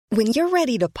When you're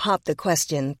ready to pop the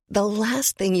question, the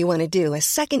last thing you want to do is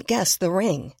second-guess the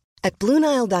ring. At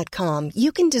BlueNile.com,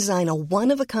 you can design a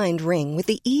one-of-a-kind ring with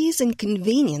the ease and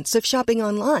convenience of shopping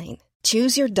online.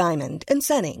 Choose your diamond and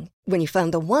setting. When you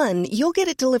find the one, you'll get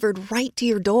it delivered right to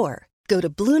your door. Go to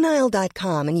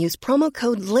BlueNile.com and use promo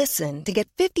code LISTEN to get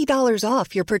 $50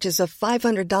 off your purchase of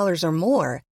 $500 or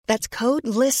more. That's code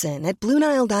LISTEN at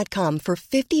BlueNile.com for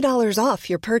 $50 off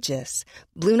your purchase.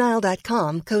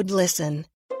 BlueNile.com, code LISTEN.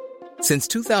 Since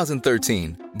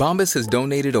 2013, Bombas has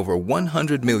donated over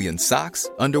 100 million socks,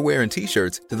 underwear, and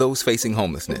T-shirts to those facing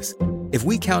homelessness. If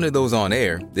we counted those on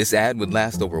air, this ad would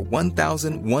last over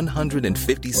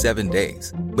 1,157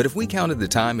 days. But if we counted the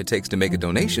time it takes to make a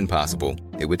donation possible,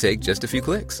 it would take just a few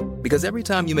clicks. Because every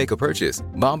time you make a purchase,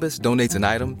 Bombas donates an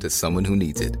item to someone who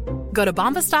needs it. Go to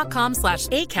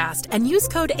bombas.com/ACAST and use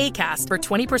code ACAST for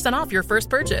 20% off your first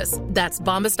purchase. That's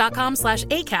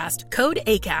bombas.com/ACAST, code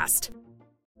ACAST.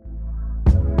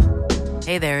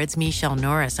 Hey there, it's Michelle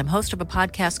Norris. I'm host of a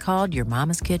podcast called Your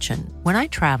Mama's Kitchen. When I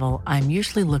travel, I'm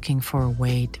usually looking for a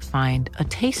way to find a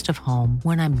taste of home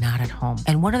when I'm not at home.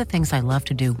 And one of the things I love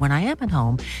to do when I am at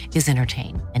home is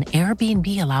entertain. And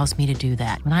Airbnb allows me to do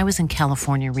that. When I was in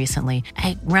California recently,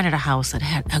 I rented a house that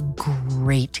had a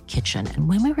great kitchen. And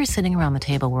when we were sitting around the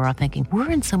table, we were all thinking,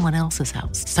 we're in someone else's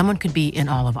house. Someone could be in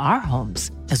all of our homes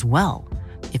as well.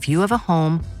 If you have a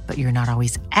home, but you're not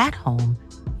always at home,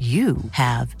 you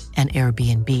have an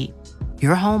Airbnb.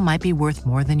 Your home might be worth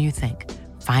more than you think.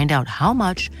 Find out how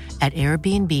much at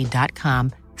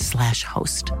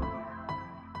airbnb.com/host.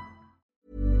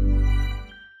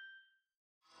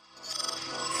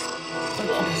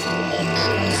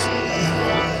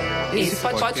 Esse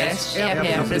podcast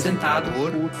é apresentado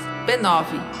por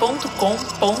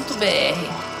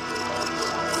b9.com.br.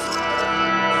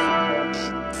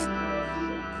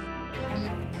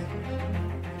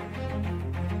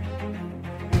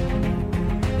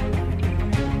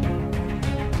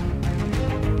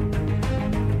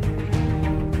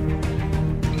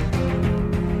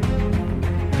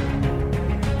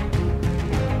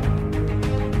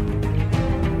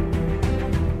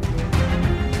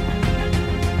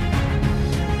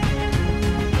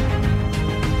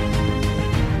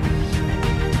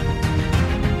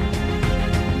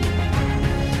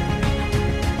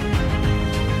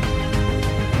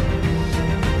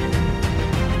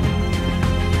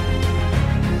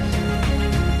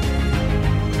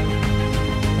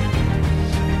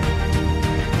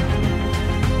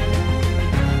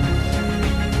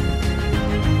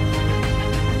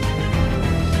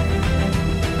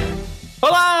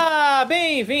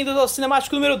 Bem-vindos ao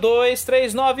Cinemático número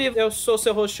 239. Eu sou o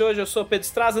seu host hoje, eu sou o Pedro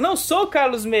Straza. Não sou o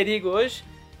Carlos Merigo hoje.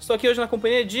 Estou aqui hoje na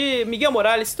companhia de Miguel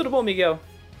Morales. Tudo bom, Miguel?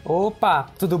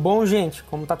 Opa, tudo bom, gente?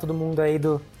 Como tá todo mundo aí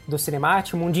do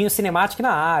Cinemático? Mundinho Cinemático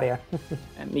na área.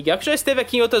 Miguel que já esteve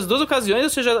aqui em outras duas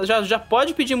ocasiões, você já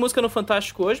pode pedir música no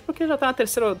Fantástico hoje, porque já tá na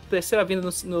terceira vinda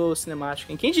no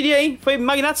Cinemático. Quem diria, hein? Foi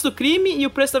Magnatos do Crime e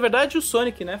O Preço da Verdade e o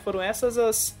Sonic, né? Foram essas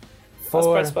as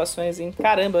participações, hein?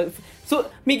 Caramba.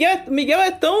 Miguel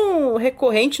é tão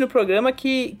recorrente no programa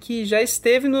que já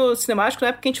esteve no Cinemático na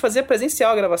época que a gente fazia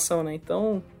presencial a gravação, né?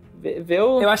 Então,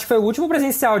 Eu acho que foi o último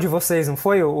presencial de vocês, não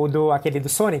foi? Aquele do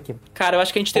Sonic? Cara, eu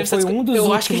acho que a gente teve essa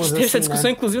discussão,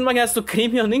 né? Inclusive no Magnatos do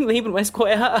Crime, eu nem lembro mais qual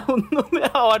é a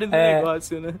ordem do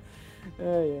negócio, né?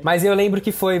 Mas eu lembro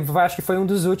que acho que foi um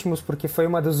dos últimos, porque foi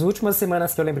uma das últimas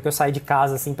semanas que eu lembro que eu saí de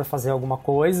casa, assim, pra fazer alguma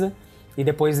coisa. E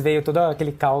depois veio todo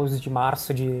aquele caos de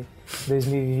março de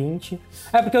 2020.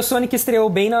 Porque o Sonic estreou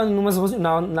bem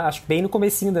acho que bem no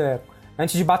comecinho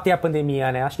antes de bater a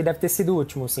pandemia, né? Acho que deve ter sido o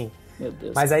último, sim. Meu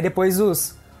Deus. Mas aí depois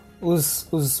os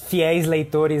fiéis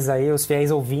leitores aí, os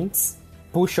fiéis ouvintes,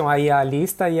 puxam aí a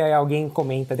lista e aí alguém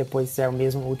comenta depois se é o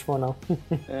mesmo último ou não.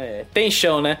 Tem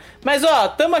chão, né? Mas,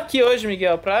 tamo aqui hoje,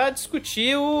 Miguel, pra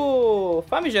discutir o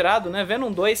famigerado, né?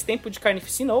 Venom 2, Tempo de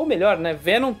Carnificina, ou melhor, né?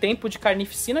 Venom, Tempo de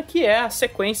Carnificina, que é a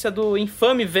sequência do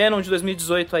infame Venom de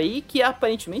 2018 aí, que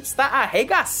aparentemente está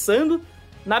arregaçando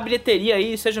na bilheteria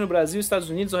aí, seja no Brasil, Estados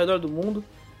Unidos, ao redor do mundo.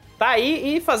 Tá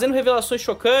aí e fazendo revelações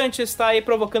chocantes, tá aí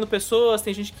provocando pessoas,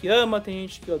 tem gente que ama, tem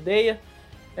gente que odeia.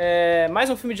 Mais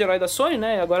um filme de herói da Sony,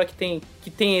 né? Agora que tem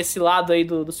esse lado aí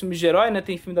dos filmes de herói, né?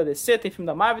 Tem filme da DC, tem filme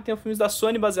da Marvel, tem filmes da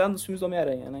Sony baseado nos filmes do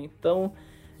Homem-Aranha, né? Então,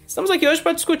 estamos aqui hoje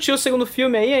para discutir o segundo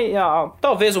filme aí,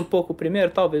 talvez um pouco o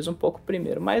primeiro,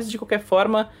 mas de qualquer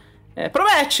forma,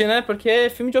 promete, né? Porque é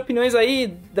filme de opiniões aí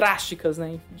drásticas,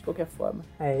 né? De qualquer forma.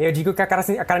 Eu digo que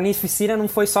a carnificina não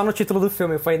foi só no título do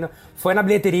filme, foi na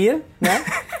bilheteria, né?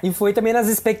 E foi também nas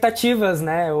expectativas,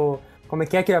 né? Como é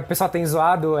que a pessoa tem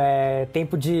zoado?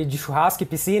 Tempo de churrasco e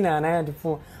piscina, né?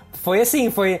 Tipo, Foi assim,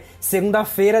 foi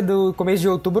segunda-feira do começo de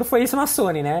outubro, foi isso na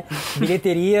Sony, né?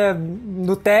 Bilheteria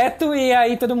no teto e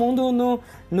aí todo mundo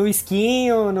no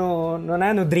esquinho,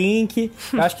 no drink.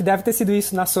 Eu acho que deve ter sido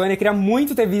isso na Sony. Eu queria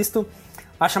muito ter visto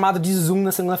a chamada de Zoom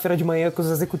na segunda-feira de manhã com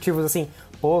os executivos assim,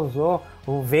 pô,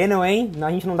 o Venom, hein? A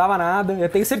gente não dava nada. Eu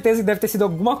tenho certeza que deve ter sido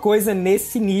alguma coisa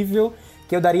nesse nível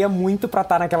que eu daria muito pra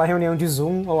estar naquela reunião de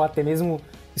Zoom ou até mesmo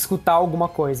escutar alguma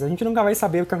coisa. A gente nunca vai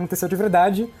saber o que aconteceu de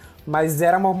verdade, mas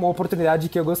era uma oportunidade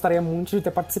que eu gostaria muito de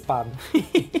ter participado.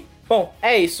 Bom,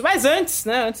 é isso. Mas antes,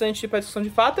 né, antes da gente ir pra discussão de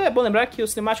fato, é bom lembrar que o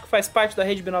Cinemático faz parte da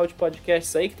rede Binaural de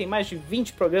podcasts aí, que tem mais de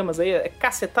 20 programas aí, é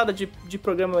cacetada de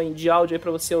programa de áudio aí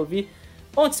pra você ouvir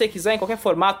onde você quiser, em qualquer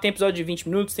formato. Tem episódio de 20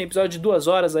 minutos, tem episódio de 2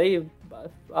 horas aí,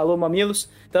 alô mamilos.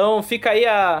 Então fica aí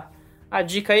a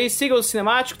dica aí, siga o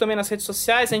Cinemático também nas redes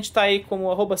sociais, a gente tá aí como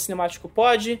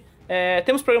 @cinemáticopod.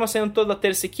 Temos programas saindo toda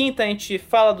terça e quinta, a gente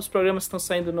fala dos programas que estão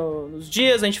saindo nos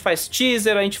dias, a gente faz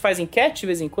teaser, a gente faz enquete de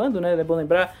vez em quando, né? É bom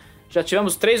lembrar, já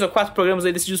tivemos 3 ou 4 programas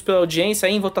aí decididos pela audiência,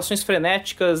 aí, em votações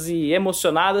frenéticas e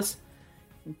emocionadas.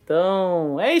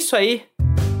 Então, é isso aí.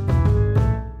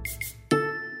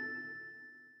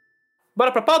 Bora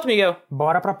pra pauta, Miguel?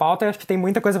 Bora pra pauta, acho que tem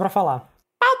muita coisa pra falar.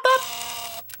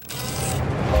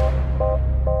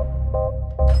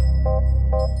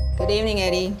 Good evening,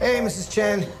 Eddie. Hey, Mrs.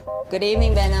 Chen. Good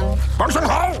evening, Venom. Function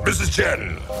Hall, Mrs.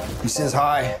 Chen. He says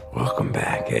hi. Welcome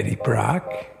back, Eddie Brock.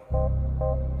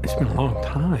 It's been a long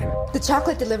time. The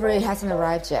chocolate delivery hasn't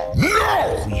arrived yet.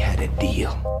 No! We had a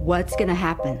deal. What's gonna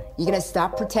happen? You gonna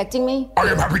stop protecting me?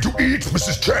 I am happy to eat,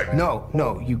 Mrs. Chen.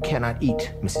 No, you cannot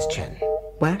eat, Mrs. Chen.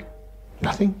 What?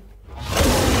 Nothing?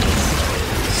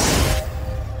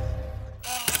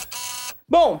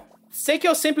 Bom, sei que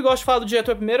eu sempre gosto de falar do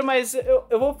diretor primeiro, mas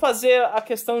eu vou fazer a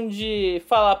questão de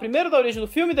falar primeiro da origem do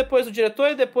filme, depois do diretor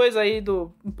e depois aí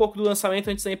um pouco do lançamento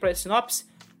antes de ir pra sinopse.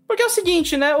 Porque é o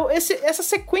seguinte, né, essa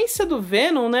sequência do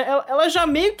Venom, né, ela já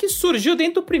meio que surgiu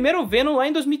dentro do primeiro Venom lá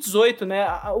em 2018, né,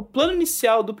 o plano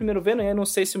inicial do primeiro Venom, eu não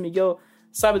sei se o Miguel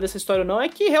sabe dessa história ou não, é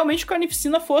que realmente o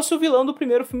Carnificina fosse o vilão do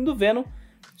primeiro filme do Venom.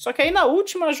 Só que aí na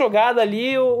última jogada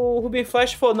ali, o Ruben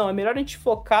Fleischer falou, não, é melhor a gente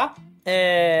focar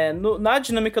na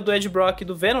dinâmica do Ed Brock e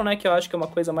do Venom, né, que eu acho que é uma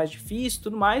coisa mais difícil e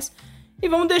tudo mais, e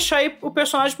vamos deixar aí o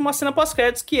personagem pra uma cena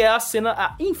pós-créditos, que é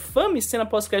a infame cena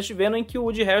pós-crédito de Venom, em que o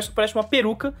Woody Harrelson parece uma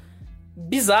peruca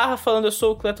bizarra, falando eu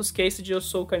sou o Cletus Kasady, eu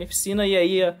sou o Carnificina, e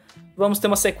aí vamos ter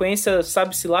uma sequência,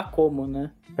 sabe-se lá como,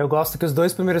 né. Eu gosto que os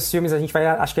 2 primeiros filmes, a gente vai,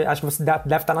 acho que você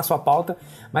deve estar na sua pauta,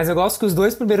 mas eu gosto que os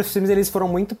 2 primeiros filmes, eles foram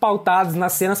muito pautados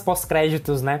nas cenas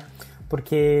pós-créditos, né,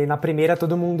 porque no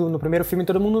primeiro filme,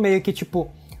 todo mundo meio que,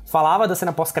 tipo, falava da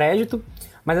cena pós-crédito,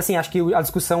 mas assim, acho que a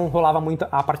discussão rolava muito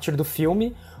a partir do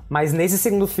filme, mas nesse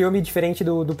segundo filme, diferente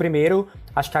do primeiro,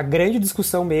 acho que a grande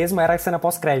discussão mesmo era a cena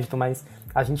pós-crédito, mas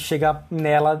a gente chega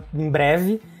nela em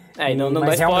breve. E não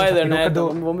dá spoiler, né?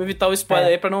 Vamos evitar o spoiler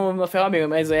aí pra não ferrar amigo.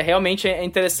 Mas realmente é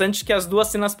interessante que as duas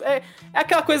cenas... É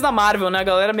aquela coisa da Marvel, né? A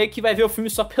galera meio que vai ver o filme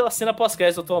só pela cena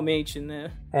pós-crédito atualmente, né?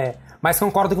 Mas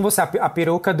concordo com você. A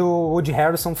peruca do Woody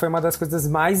Harrelson foi uma das coisas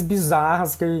mais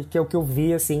bizarras que eu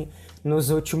vi, assim, nos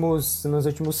últimos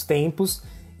tempos.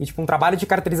 E, tipo, um trabalho de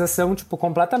caracterização, tipo,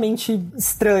 completamente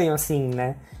estranho, assim,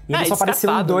 né? E ele só apareceu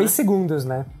em 2 segundos,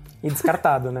 né? E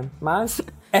descartado, né? Mas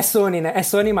é Sony, né? É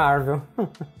Sony e Marvel.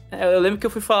 Eu lembro que eu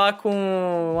fui falar com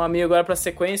um amigo agora pra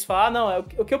sequência e falar, não,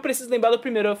 o que eu preciso lembrar do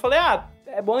primeiro. Eu falei,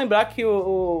 é bom lembrar que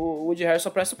o Woody Harrelson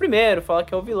aparece no primeiro, fala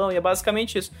que é o vilão, e é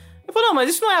basicamente isso. Eu falei, não, mas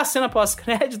isso não é a cena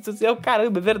pós-créditos? E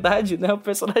caramba, é verdade, né? O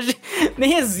personagem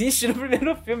nem existe no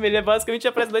primeiro filme, ele basicamente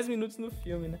aparece 2 minutos no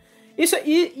filme, né?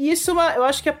 Isso eu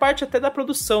acho que é parte até da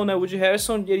produção, né? O Woody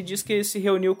Harrelson, ele disse que ele se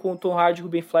reuniu com o Tom Hardy e o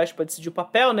Ruben Fleischer pra decidir o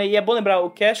papel, né? E é bom lembrar, o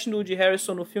casting do Woody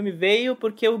Harrelson no filme veio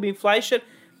porque o Ruben Fleischer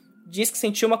disse que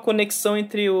sentiu uma conexão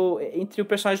entre o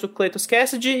personagem do Cletus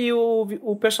Kasady e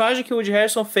o personagem que o Woody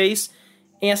Harrelson fez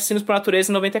em Assassinos por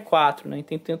Natureza em 94, né?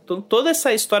 Tem toda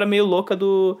essa história meio louca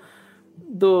do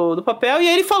papel. E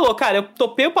aí ele falou, cara, eu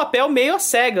topei o papel meio às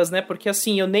cegas, né? Porque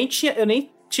assim, eu nem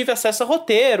tive acesso a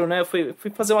roteiro, né? Eu fui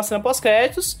fazer uma cena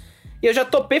pós-créditos e eu já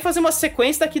topei fazer uma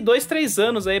sequência daqui 2-3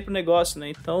 anos aí pro negócio, né?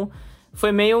 Então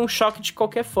foi meio um choque de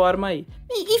qualquer forma aí.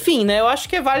 Enfim, né? Eu acho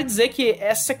que vale dizer que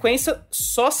essa sequência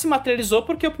só se materializou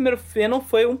porque o primeiro Venom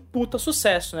foi um puta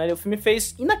sucesso, né? O filme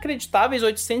fez inacreditáveis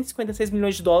 856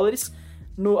 milhões de dólares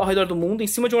ao redor do mundo, em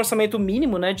cima de um orçamento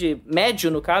mínimo, né? De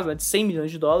médio, no caso, né? De 100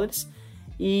 milhões de dólares.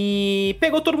 E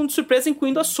pegou todo mundo de surpresa,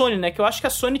 incluindo a Sony, né? Que eu acho que a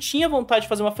Sony tinha vontade de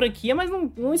fazer uma franquia, mas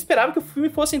não esperava que o filme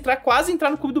fosse quase entrar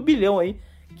no clube do bilhão aí,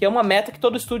 que é uma meta que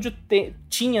todo estúdio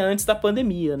tinha antes da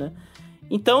pandemia, né?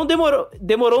 Então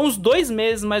demorou uns 2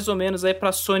 meses, mais ou menos, aí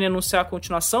pra Sony anunciar a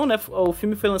continuação, né? O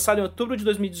filme foi lançado em outubro de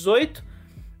 2018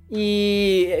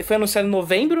 e foi anunciado em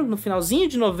novembro, no finalzinho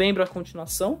de novembro a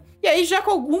continuação. E aí já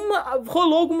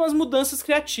rolou algumas mudanças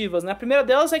criativas, né? A primeira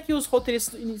delas é que os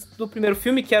roteiristas do primeiro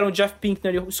filme, que eram o Jeff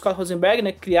Pinkner e o Scott Rosenberg,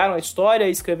 né? Que criaram a história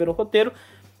e escreveram o roteiro.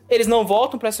 Eles não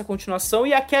voltam pra essa continuação.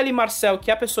 E a Kelly Marcel,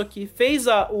 que é a pessoa que fez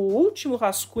o último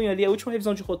rascunho ali, a última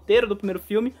revisão de roteiro do primeiro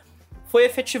filme, foi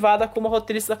efetivada como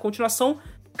roteirista da continuação,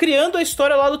 criando a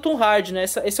história lá do Tom Hardy, né?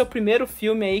 Esse é o primeiro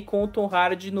filme aí com o Tom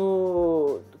Hardy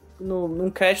num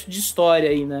crédito de história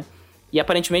aí, né? E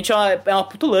aparentemente é uma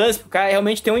putulância, o cara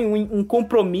realmente tem um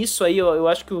compromisso aí, eu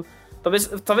acho que... Talvez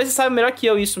você saiba melhor que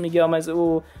eu isso, Miguel, mas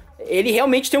ele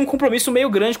realmente tem um compromisso meio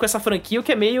grande com essa franquia, o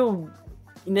que é meio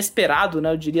inesperado,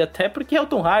 né? Eu diria até porque é o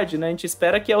Tom Hardy, né? A gente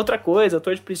espera que é outra coisa,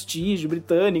 ator de prestígio,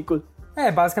 britânico...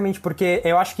 Basicamente, porque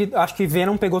eu acho que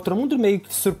Venom pegou todo mundo meio que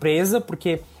de surpresa,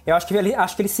 porque eu acho que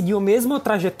ele seguiu a mesma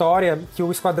trajetória que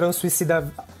o Esquadrão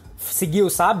Suicida seguiu,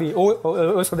 sabe?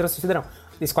 Ou Esquadrão Suicida não,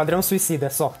 Esquadrão Suicida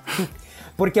só.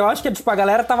 Porque eu acho que, tipo, a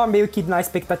galera tava meio que na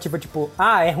expectativa, tipo,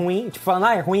 é ruim, tipo, falando,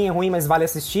 é ruim, mas vale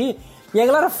assistir. E a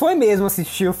galera foi mesmo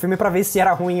assistir o filme pra ver se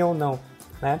era ruim ou não,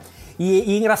 né?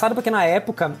 E engraçado porque na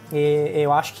época,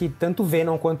 eu acho que tanto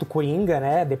Venom quanto Coringa,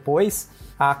 né, depois...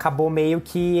 acabou meio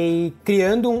que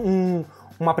criando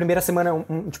uma primeira semana,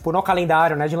 tipo, no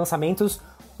calendário, né, de lançamentos,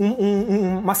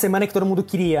 uma semana que todo mundo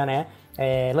queria, né,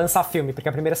 lançar filme, porque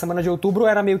a primeira semana de outubro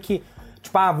era meio que,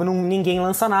 tipo, ninguém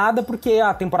lança nada porque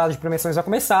a temporada de premiações vai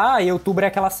começar, e outubro é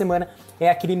aquela semana, é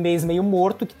aquele mês meio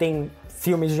morto, que tem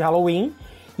filmes de Halloween,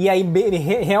 e aí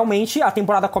realmente a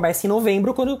temporada começa em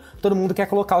novembro, quando todo mundo quer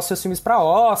colocar os seus filmes pra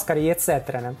Oscar e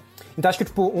etc, né. Então acho que,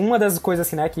 tipo, uma das coisas,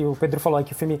 assim, né, que o Pedro falou é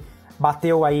que o filme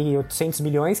bateu aí 800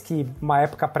 milhões, que uma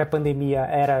época pré-pandemia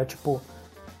era, tipo,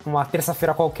 uma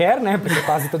terça-feira qualquer, né? Porque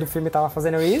quase todo filme tava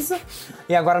fazendo isso.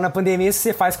 E agora na pandemia, se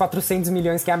você faz 400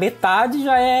 milhões, que é a metade,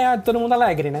 já é todo mundo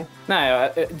alegre, né? Não,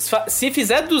 se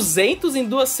fizer 200 em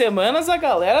 2 semanas, a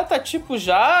galera tá, tipo,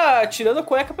 já tirando a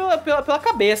cueca pela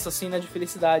cabeça, assim, né? De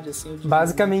felicidade, assim.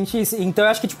 Basicamente isso. Então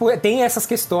eu acho que, tipo, tem essas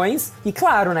questões. E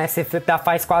claro, né? Você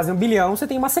faz quase 1 bilhão, você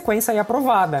tem uma sequência aí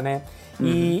aprovada, né?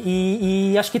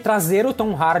 E acho que trazer o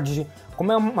Tom Hardy,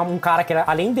 como é um cara que,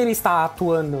 além dele estar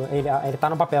atuando, ele tá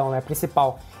no papel, né,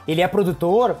 principal, ele é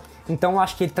produtor, então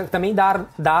acho que ele também dar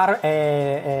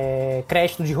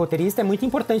crédito de roteirista é muito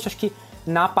importante, acho que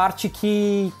na parte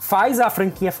que faz a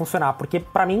franquia funcionar, porque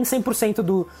pra mim 100%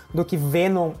 do que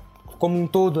Venom como um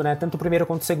todo, né, tanto o primeiro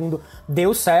quanto o segundo,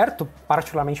 deu certo,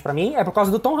 particularmente pra mim, é por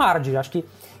causa do Tom Hardy. Acho que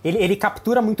ele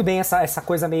captura muito bem essa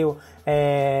coisa meio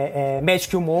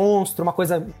Magic e o Monstro, uma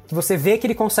coisa que você vê que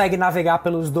ele consegue navegar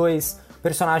pelos dois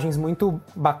personagens muito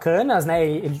bacanas, né,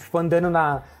 ele tipo, andando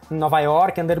em Nova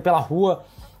York, andando pela rua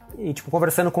e tipo,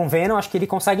 conversando com o Venom, acho que ele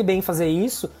consegue bem fazer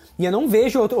isso, e eu não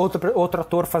vejo outro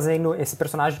ator fazendo esse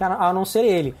personagem a não ser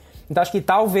ele. Então acho que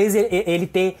talvez ele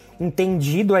ter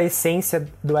entendido a essência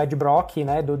do Ed Brock,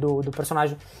 né, do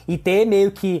personagem, e ter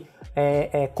meio que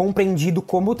compreendido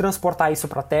como transportar isso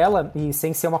pra tela, e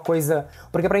sem ser uma coisa...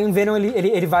 Porque pra mim, Venom,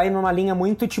 ele vai numa linha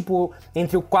muito, tipo,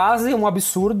 entre o quase um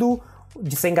absurdo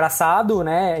de ser engraçado,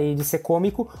 né, e de ser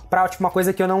cômico, pra tipo, uma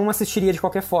coisa que eu não assistiria de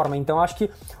qualquer forma. Então acho que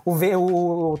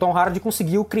o Tom Hardy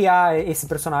conseguiu criar esse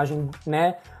personagem,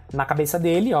 né, na cabeça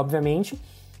dele, obviamente.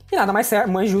 E nada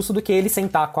mais justo do que ele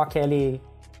sentar com a Kelly,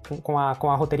 com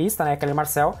a roteirista, né, Kelly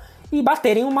Marcel, e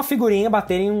baterem uma figurinha,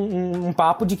 baterem um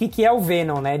papo de que é o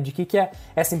Venom, né, de que é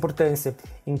essa importância.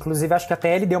 Inclusive, acho que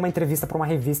até ele deu uma entrevista para uma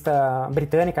revista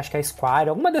britânica, acho que é a Esquire,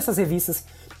 alguma dessas revistas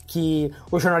que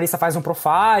o jornalista faz um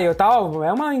profile e tal,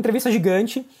 é uma entrevista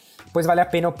gigante. Depois vale a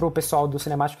pena pro pessoal do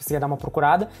Cinemático que quiser dar uma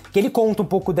procurada, que ele conta um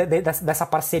pouco dessa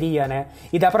parceria, né?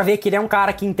 E dá pra ver que ele é um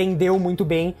cara que entendeu muito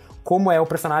bem como é o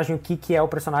personagem, o que é o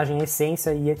personagem, a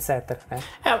essência e etc. Né?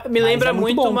 Me lembra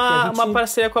muito uma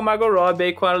parceria com a Margot Robbie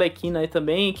aí, com a Arlequina aí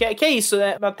também, que é isso,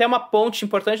 né? Até uma ponte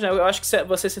importante, né? Eu acho que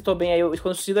você citou bem aí, o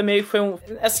Esquadrão Suicida meio que foi um...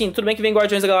 Assim, tudo bem que vem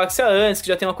Guardiões da Galáxia antes, que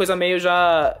já tem uma coisa meio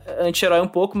já anti-herói um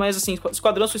pouco, mas assim,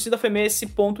 Esquadrão Suicida foi meio esse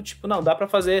ponto, tipo, não, dá pra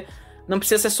fazer... Não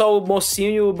precisa ser só o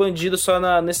mocinho e o bandido só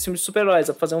nesse filme de super-heróis.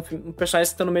 Dá pra fazer um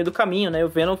personagem que tá no meio do caminho, né? O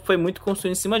Venom foi muito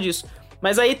construído em cima disso.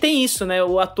 Mas aí tem isso, né?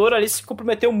 O ator ali se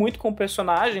comprometeu muito com o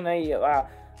personagem, né? E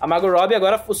a Margot Robbie,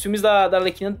 agora, os filmes da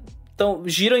Arlequina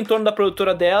giram em torno da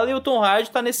produtora dela, e o Tom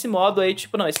Hardy tá nesse modo aí,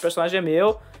 tipo, não, esse personagem é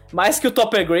meu. Mais que o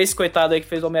Topper Grace, coitado aí, que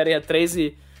fez o Homem-Aranha 3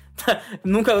 e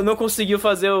não conseguiu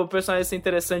fazer o personagem ser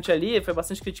interessante ali. Foi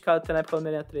bastante criticado até na época do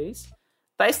Homem-Aranha 3.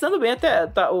 tá se dando bem até,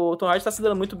 o Tom Hardy tá se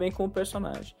dando muito bem como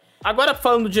personagem. Agora,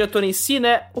 falando do diretor em si,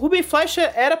 né, o Ruben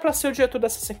Fleischer era pra ser o diretor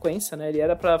dessa sequência, né, ele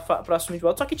era pra assumir de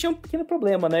volta, só que tinha um pequeno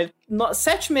problema, né,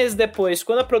 7 meses depois,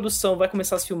 quando a produção vai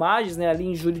começar as filmagens, né, ali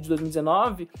em julho de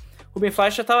 2019, o Ruben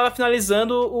Fleischer tava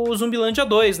finalizando o Zumbilândia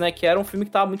 2, né, que era um filme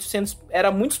que tava era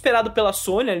muito esperado pela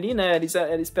Sony ali, né, eles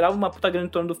esperavam uma puta grana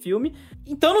em torno do filme,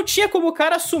 então não tinha como o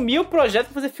cara assumir o projeto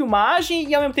pra fazer filmagem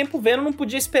e ao mesmo tempo o Venom não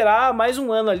podia esperar mais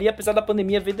um ano ali, apesar da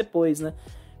pandemia vir depois, né.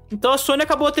 Então a Sony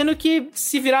acabou tendo que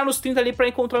se virar nos 30 ali pra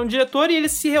encontrar um diretor, e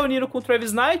eles se reuniram com o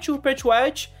Travis Knight, o Rupert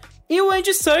Wyatt e o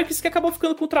Andy Serkis, que acabou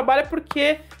ficando com o trabalho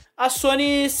porque a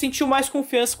Sony sentiu mais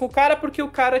confiança com o cara, porque o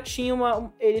cara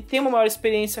ele tem uma maior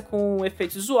experiência com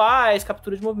efeitos visuais,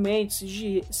 captura de movimentos,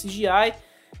 CGI,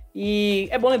 e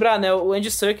é bom lembrar, né, o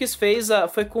Andy Serkis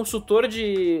foi consultor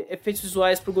de efeitos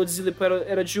visuais pro Godzilla e pro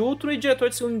Era de Ultron e diretor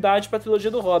de segunda unidade pra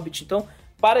trilogia do Hobbit, então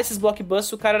para esses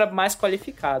blockbusters o cara era mais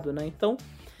qualificado, né, então...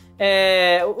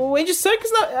 o Andy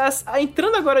Serkis,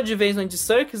 entrando agora de vez no Andy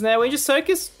Serkis, né? O Andy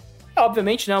Serkis,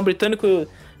 obviamente, né? Um britânico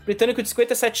de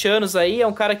 57 anos aí, é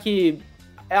um cara que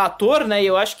é ator, né? E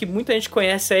eu acho que muita gente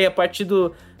conhece aí a partir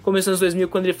do começo dos anos 2000,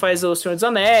 quando ele faz O Senhor dos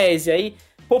Anéis, e aí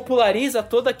populariza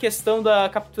toda a questão da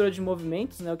captura de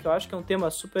movimentos, né? O que eu acho que é um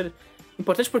tema super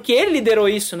importante, porque ele liderou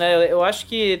isso, né? Eu acho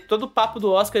que todo o papo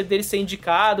do Oscar dele ser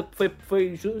indicado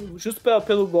foi justo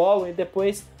pelo Gollum, e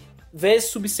depois... vezes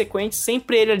subsequentes,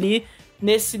 sempre ele ali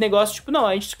nesse negócio, tipo, não,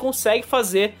 a gente consegue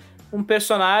fazer um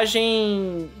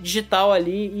personagem digital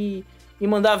ali e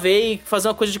mandar ver e fazer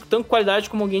uma coisa de tanta qualidade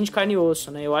como alguém de carne e osso,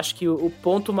 né? Eu acho que o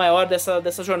ponto maior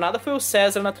dessa jornada foi o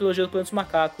César na trilogia do Planeta dos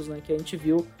Macacos, né? Que a gente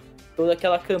viu toda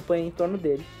aquela campanha em torno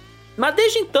dele. Mas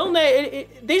desde então, né,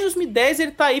 desde 2010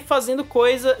 ele tá aí fazendo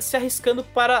coisa, se arriscando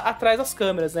para atrás das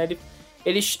câmeras, né?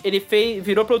 Ele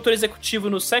virou produtor executivo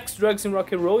no Sex, Drugs and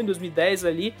Rock and Roll em 2010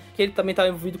 ali, que ele também estava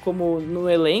envolvido como no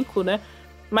elenco, né?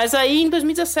 Mas aí, em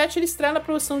 2017, ele estreia na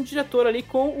produção de diretor ali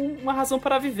com Uma Razão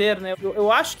para Viver, né?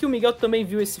 Eu acho que o Miguel também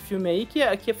viu esse filme aí,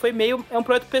 que foi meio... é um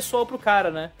projeto pessoal pro cara,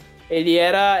 né? Ele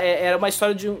era uma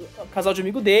história de um casal de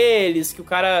amigo deles, que o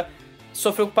cara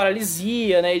sofreu com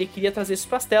paralisia, né? Ele queria trazer isso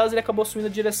pras telas e ele acabou assumindo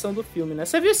a direção do filme, né?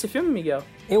 Você viu esse filme, Miguel?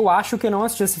 Eu acho que eu não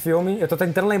assisti esse filme. Eu tô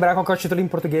tentando lembrar qual que é o título em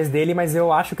português dele, mas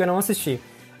eu acho que eu não assisti.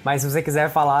 Mas se você quiser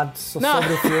falar sobre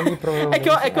o filme, provavelmente...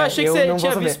 É que eu achei que você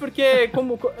tinha visto, porque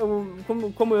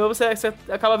como eu, você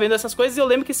acaba vendo essas coisas, e eu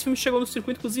lembro que esse filme chegou no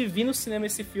circuito, inclusive vi no cinema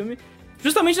esse filme,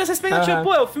 justamente nessa expectativa,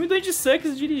 pô, é o filme do Andy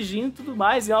Serkis dirigindo e tudo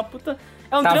mais, e é uma puta...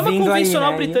 É um drama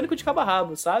convencional aí, né? Britânico de cabo a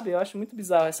rabo, sabe? Eu acho muito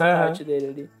bizarro essa parte dele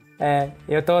ali.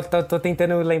 Eu tô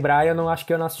tentando lembrar e eu acho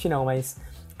que eu não assisti não, mas...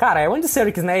 Cara, é o Andy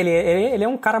Serkis, né? Ele é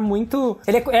um cara muito...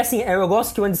 assim, eu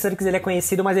gosto que o Andy Serkis ele é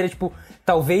conhecido, mas ele é tipo...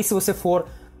 Talvez se você for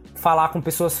falar com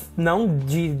pessoas não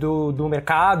do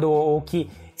mercado ou que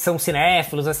são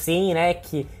cinéfilos, assim, né?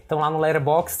 Que estão lá no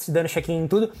Letterboxd dando check-in em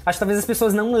tudo. Acho que talvez as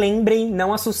pessoas não lembrem,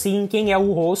 não associem quem é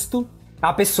o rosto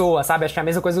à pessoa, sabe? Acho que é a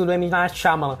mesma coisa do M. Night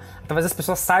Shyamalan. Talvez as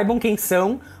pessoas saibam quem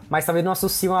são, mas talvez não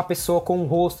associam a pessoa com o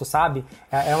rosto, sabe?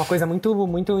 É uma coisa muito,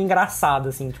 muito engraçada,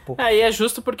 assim, tipo... E é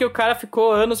justo porque o cara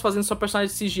ficou anos fazendo sua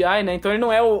personagem de CGI, né? Então ele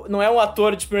não é um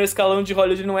ator de primeiro escalão de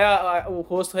Hollywood, ele não é o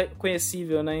rosto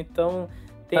reconhecível, né? Então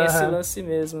tem esse lance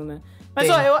mesmo, né? Mas,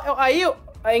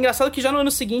 é engraçado que já no ano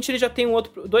seguinte ele já tem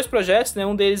dois projetos, né?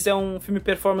 Um deles é um filme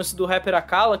performance do rapper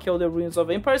Akala, que é o The Ruins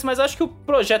of Empires, mas acho que o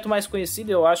projeto mais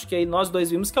conhecido, eu acho que aí nós dois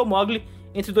vimos, que é o Mowgli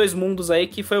Entre Dois Mundos aí,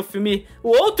 que foi o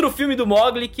outro filme do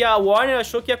Mowgli que a Warner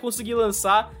achou que ia conseguir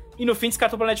lançar e no fim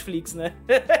descartou pra Netflix, né?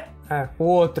 O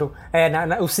outro.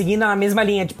 Seguindo na mesma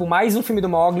linha, tipo, mais um filme do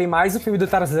Mowgli, mais um filme do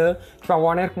Tarzan, tipo, a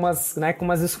Warner com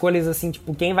umas escolhas assim,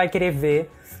 tipo, quem vai querer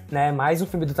ver, né? Mais um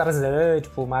filme do Tarzan,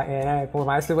 tipo, por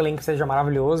mais que o elenco seja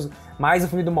maravilhoso, mais um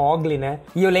filme do Mowgli, né?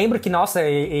 E eu lembro que, nossa,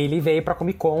 ele veio pra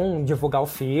Comic Con divulgar o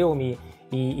filme.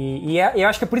 E eu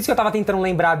acho que é por isso que eu tava tentando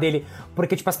lembrar dele.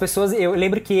 Porque, tipo, as pessoas... Eu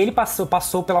lembro que ele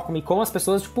passou pela Comic Con, as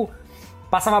pessoas, tipo...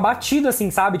 Passava batido, assim,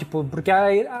 sabe? Tipo, porque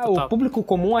o público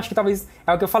comum, acho que talvez...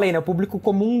 É o que eu falei, né? O público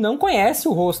comum não conhece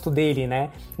o rosto dele, né?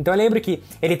 Então eu lembro que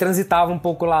ele transitava um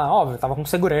pouco lá... Óbvio, tava com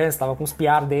segurança, tava com os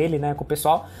PR dele, né? Com o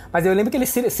pessoal. Mas eu lembro que ele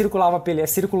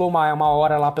circulou uma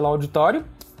hora lá pelo auditório.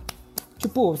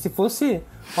 Tipo, se fosse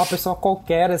uma pessoa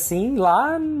qualquer, assim,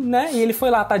 lá, né? E ele foi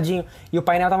lá, tadinho. E o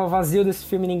painel tava vazio desse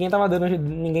filme, ninguém tava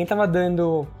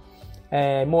dando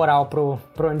moral pro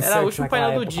Andy Serkis. Era o último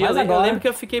painel do dia. Eu lembro que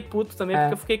eu fiquei puto também,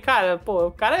 porque eu fiquei, cara, pô,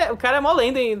 o cara é mó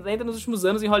lenda nos últimos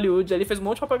anos em Hollywood. Ele fez um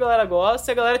monte de papel que a galera gosta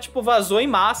e a galera, tipo, vazou em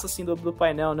massa, assim, do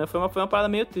painel, né? Foi uma parada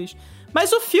meio triste.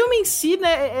 Mas o filme em si,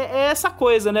 né, é essa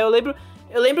coisa, né? Eu lembro...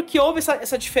 Eu lembro que houve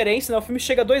essa diferença, né? O filme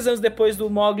chega 2 anos depois do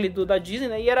Mowgli da Disney,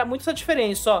 né? E era muito essa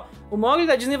diferença, ó. O Mowgli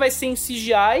da Disney vai ser em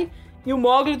CGI e o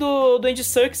Mowgli do Andy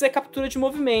Serkis é captura de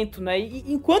movimento, né? E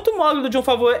enquanto o Mowgli do Jon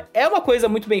Favreau é uma coisa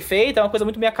muito bem feita, é uma coisa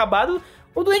muito bem acabada,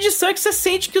 o do Andy Serkis você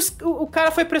sente que o cara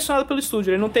foi pressionado pelo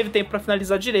estúdio. Ele não teve tempo pra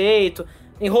finalizar direito,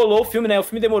 enrolou o filme, né? O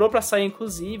filme demorou pra sair,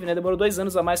 inclusive, né? Demorou 2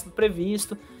 anos a mais do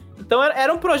previsto. Então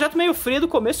era um projeto meio frio do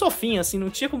começo ao fim, assim, não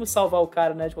tinha como salvar o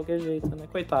cara, né? De qualquer jeito, né?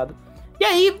 Coitado. E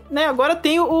aí, né, agora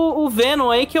tem o Venom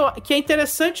aí, que é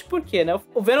interessante porque, né,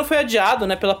 o Venom foi adiado,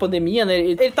 né, pela pandemia, né,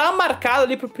 ele tava marcado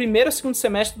ali pro primeiro ou segundo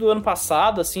semestre do ano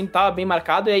passado, assim, tava bem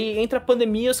marcado, e aí entra a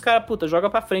pandemia e os caras, joga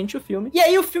pra frente o filme. E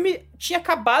aí o filme tinha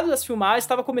acabado das filmagens,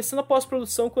 tava começando a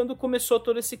pós-produção quando começou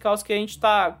todo esse caos que a gente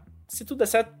tá, se tudo der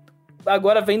certo,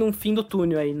 agora vendo um fim do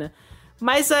túnel aí, né.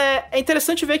 Mas é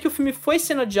interessante ver que o filme foi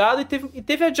sendo adiado e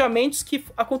teve adiamentos que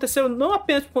aconteceram não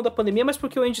apenas por conta da pandemia, mas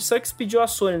porque o Andy Serkis pediu a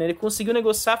Sony, né? Ele conseguiu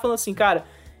negociar falando assim, cara,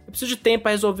 eu preciso de tempo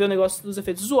pra resolver o negócio dos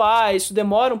efeitos visuais, isso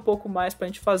demora um pouco mais pra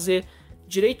gente fazer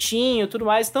direitinho e tudo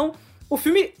mais. Então, o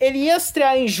filme, ele ia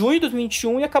estrear em junho de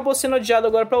 2021 e acabou sendo adiado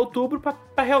agora pra outubro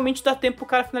pra realmente dar tempo pro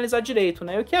cara finalizar direito,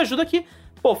 né? O que ajuda que,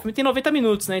 o filme tem 90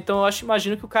 minutos, né? Então eu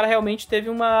imagino que o cara realmente teve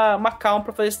uma calma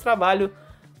pra fazer esse trabalho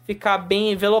ficar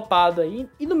bem envelopado aí.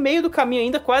 E no meio do caminho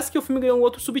ainda, quase que o filme ganhou um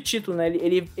outro subtítulo, né?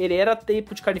 Ele era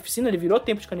Tempo de Carnificina, ele virou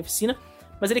Tempo de Carnificina,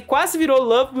 mas ele quase virou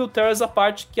Love Will Tear Us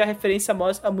Apart, que é a referência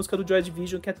à música do Joy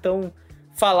Division, que é tão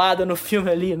falada no filme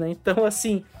ali, né? Então,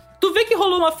 assim, tu vê que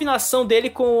rolou uma afinação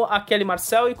dele com a Kelly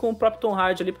Marcel e com o próprio Tom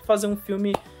Hardy ali pra fazer um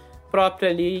filme próprio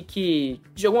ali que,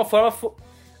 de alguma forma,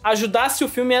 ajudasse o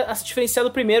filme a se diferenciar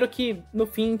do primeiro, que no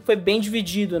fim foi bem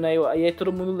dividido, né? E aí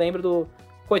todo mundo lembra do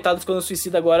coitado do Esquadrão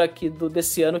Suicida agora,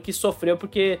 desse ano, que sofreu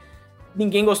porque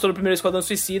ninguém gostou do primeiro Esquadrão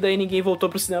Suicida e ninguém voltou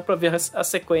pro cinema pra ver a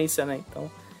sequência, né? Então,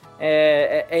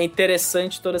 é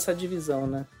interessante toda essa divisão,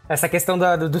 né? Essa questão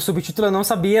do subtítulo eu não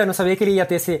sabia que ele ia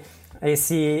ter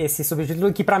esse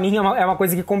subtítulo, que pra mim é uma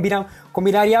coisa que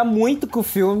combinaria muito com o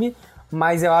filme,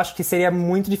 mas eu acho que seria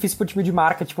muito difícil pro time de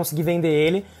marketing conseguir vender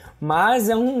ele, mas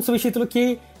é um subtítulo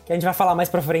que a gente vai falar mais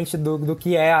pra frente do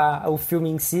que é o filme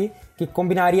em si, que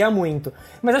combinaria muito.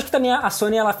 Mas acho que também a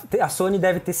Sony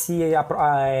deve ter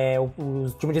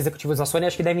os times executivos da Sony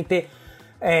acho que devem ter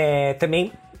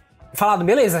também falado,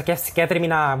 beleza, quer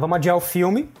terminar, vamos adiar o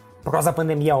filme, por causa da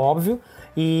pandemia, óbvio,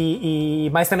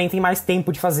 mas também tem mais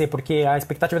tempo de fazer, porque a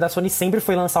expectativa da Sony sempre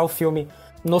foi lançar o filme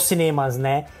nos cinemas,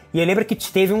 né? E eu lembro que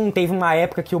teve uma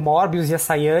época que o Morbius ia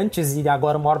sair antes e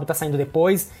agora o Morbius tá saindo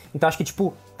depois, então acho que,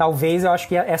 talvez eu acho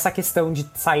que essa questão de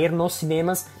sair nos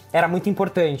cinemas era muito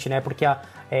importante, né? Porque a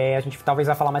gente talvez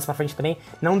vai falar mais pra frente também,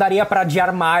 não daria pra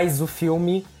adiar mais o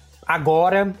filme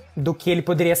agora do que ele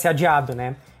poderia ser adiado,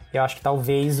 né? Eu acho que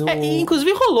talvez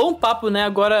inclusive rolou um papo, né,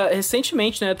 agora,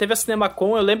 recentemente, né, teve a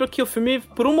CinemaCon, eu lembro que o filme,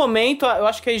 por um momento, eu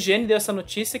acho que a IGN deu essa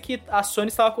notícia que a Sony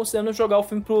estava considerando jogar o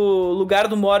filme pro lugar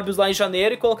do Morbius lá em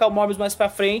janeiro e colocar o Morbius mais pra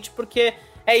frente, porque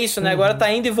é isso, né, agora tá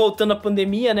indo e voltando a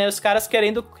pandemia, né, os caras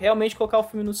querendo realmente colocar o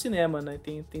filme no cinema, né,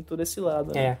 tem todo esse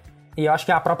lado. Né? E eu acho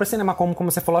que a própria CinemaCon,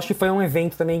 como você falou, acho que foi um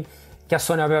evento também que a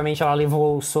Sony, obviamente, ela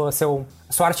levou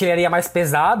sua artilharia mais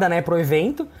pesada, né, pro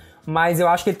evento, mas eu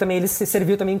acho que ele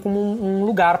serviu também como um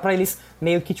lugar pra eles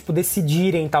meio que,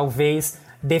 decidirem, talvez,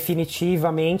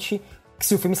 definitivamente,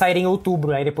 se o filme sair em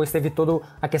outubro. Aí depois teve toda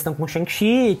a questão com o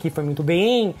Shang-Chi, que foi muito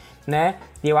bem, né?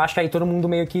 E eu acho que aí todo mundo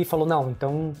meio que falou, não,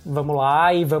 então vamos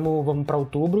lá e vamos pra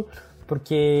outubro,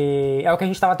 porque é o que a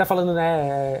gente tava até falando,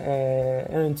 né,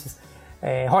 antes.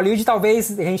 Hollywood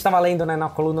talvez, a gente tava lendo, né, na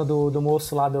coluna do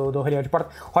moço lá do Hollywood Report,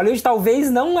 Hollywood talvez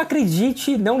não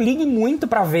acredite, não ligue muito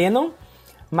pra Venom,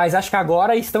 mas acho que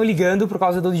agora estão ligando por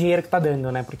causa do dinheiro que tá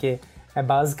dando, né? Porque é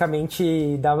basicamente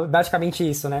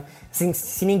isso, né? Assim,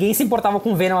 se ninguém se importava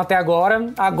com Venom até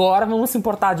agora vamos se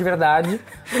importar de verdade,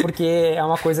 porque é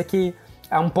uma coisa que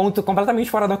é um ponto completamente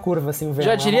fora da curva, assim, o Venom.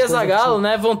 Já diria Zagallo,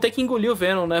 né? Vão ter que engolir o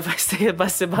Venom, né? Vai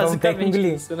ser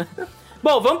basicamente isso, né?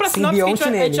 Bom, vamos pra sinopse, que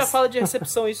a gente já fala de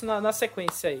recepção isso na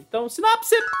sequência aí. Então,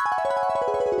 sinopse!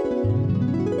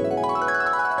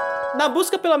 Na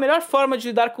busca pela melhor forma de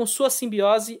lidar com sua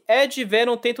simbiose, Ed e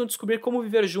Venom tentam descobrir como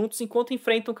viver juntos enquanto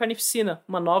enfrentam Carnificina,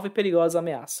 uma nova e perigosa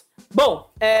ameaça.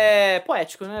 Bom,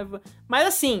 poético, né? Mas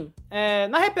assim,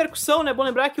 na repercussão, né, é bom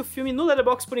lembrar que o filme no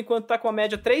Letterboxd, por enquanto, tá com a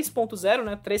média 3.0,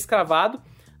 né, 3 cravado.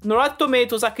 No Rotten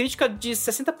Tomatoes, a crítica diz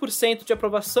 60% de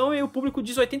aprovação e o público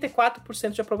diz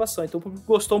 84% de aprovação. Então o público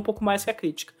gostou um pouco mais que a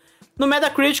crítica. No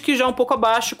Metacritic, já um pouco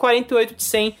abaixo, 48 de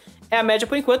 100 é a média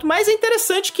por enquanto, mas é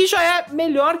interessante que já é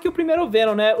melhor que o primeiro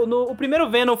Venom, né? O primeiro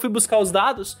Venom, fui buscar os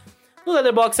dados, no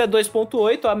Letterboxd é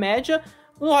 2.8 a média,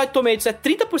 No Rotten Tomatoes é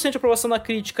 30% de aprovação da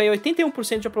crítica e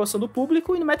 81% de aprovação do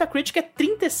público, e no Metacritic é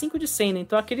 35 de 100, né?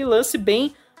 Então aquele lance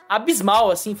bem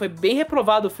abismal, assim, foi bem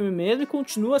reprovado o filme mesmo e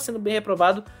continua sendo bem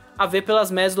reprovado a ver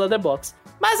pelas médias do Letterboxd.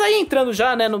 Mas aí entrando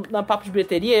já, né, na papo de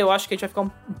bilheteria, eu acho que a gente vai ficar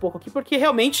um pouco aqui, porque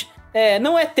realmente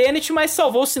não é Tenet, mas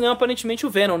salvou o cinema aparentemente o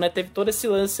Venom, né? Teve todo esse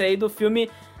lance aí do filme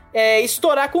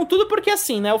estourar com tudo, porque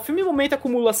assim, né, o filme no momento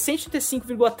acumula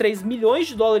 135,3 milhões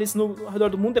de dólares no redor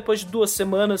do mundo depois de 2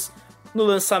 semanas no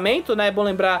lançamento, né? É bom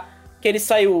lembrar que ele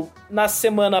saiu na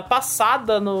semana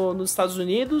passada nos Estados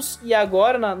Unidos e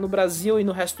agora no Brasil e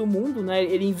no resto do mundo, né?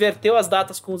 Ele inverteu as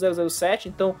datas com o 007,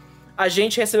 então a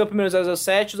gente recebeu o primeiro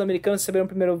 007, os americanos receberam o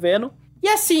primeiro Venom. E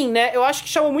assim, né, eu acho que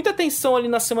chamou muita atenção ali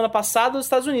na semana passada os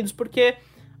Estados Unidos, porque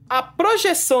a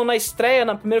projeção na estreia,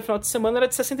 no primeiro final de semana, era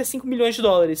de 65 milhões de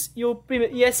dólares.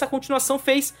 E essa continuação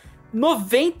fez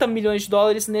 90 milhões de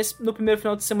dólares no primeiro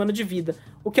final de semana de vida.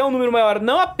 O que é um número maior,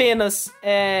 não apenas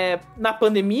na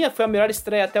pandemia, foi a melhor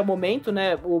estreia até o momento,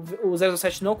 né? O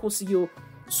 007 não conseguiu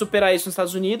superar isso nos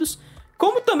Estados Unidos,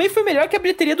 como também foi melhor que a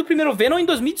bilheteria do primeiro Venom em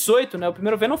 2018, né? O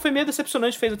primeiro Venom foi meio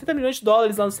decepcionante, fez 80 milhões de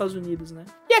dólares lá nos Estados Unidos, né?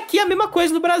 E aqui a mesma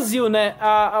coisa no Brasil, né?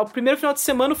 Ao primeiro final de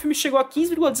semana o filme chegou a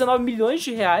 15,19 milhões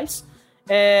de reais,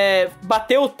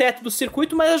 bateu o teto do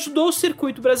circuito, mas ajudou o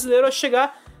circuito brasileiro a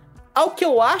chegar ao que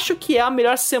eu acho que é a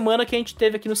melhor semana que a gente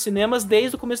teve aqui nos cinemas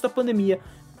desde o começo da pandemia.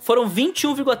 Foram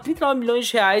 21,39 milhões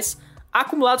de reais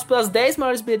acumulados pelas 10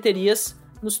 maiores bilheterias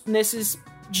nesses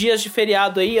dias de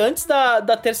feriado aí, antes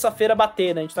da terça-feira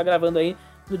bater, né? A gente tá gravando aí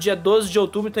no dia 12 de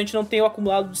outubro, então a gente não tem o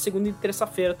acumulado de segunda e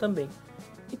terça-feira também.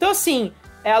 Então, assim,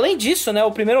 além disso, né,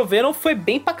 o primeiro Venom foi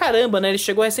bem pra caramba, né? Ele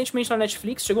chegou recentemente na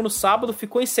Netflix, chegou no sábado,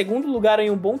 ficou em segundo lugar em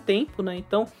um bom tempo, né?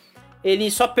 Então,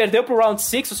 ele só perdeu pro Round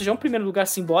 6, ou seja, é um primeiro lugar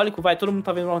simbólico, todo mundo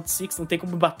tá vendo Round 6, não tem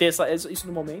como bater isso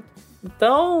no momento.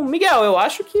 Então, Miguel, eu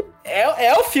acho que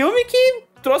é o filme que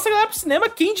trouxe a galera pro cinema,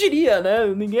 quem diria, né?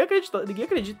 Ninguém acredita.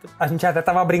 A gente até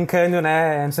tava brincando,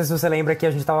 né? Não sei se você lembra que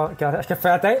a gente tava... acho que foi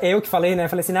até eu que falei, né?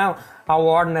 Falei assim, não, a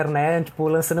Warner, né? Tipo,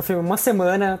 lançando o filme uma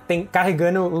semana,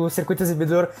 carregando o circuito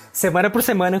exibidor semana por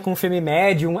semana com um filme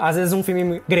médio, às vezes um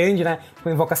filme grande, né? Com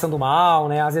Invocação do Mal,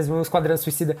 né? Às vezes um Esquadrão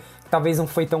Suicida que talvez não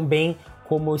foi tão bem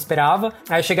como eu esperava.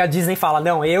 Aí chega a Disney e fala,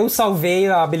 não, eu salvei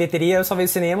a bilheteria, eu salvei o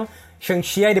cinema.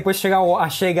 Shang-Chi, aí depois chega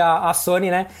a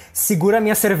Sony, né? Segura a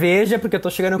minha cerveja, porque eu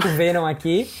tô chegando com o Venom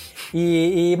aqui.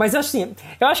 Mas assim,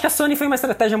 eu acho que a Sony foi uma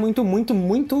estratégia muito, muito,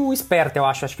 muito esperta, eu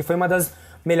acho. Acho que foi uma das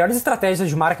melhores estratégias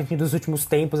de marketing dos últimos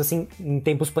tempos, assim, em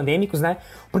tempos pandêmicos, né?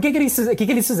 Por que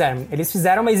eles fizeram? Eles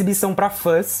fizeram uma exibição pra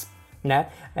fãs, né?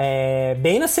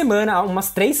 Bem na semana,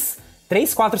 umas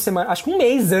 3-4 semanas, acho que um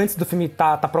mês antes do filme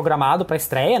tá programado pra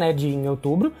estreia, né? Em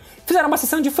outubro. Fizeram uma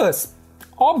sessão de fãs.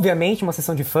 Obviamente, uma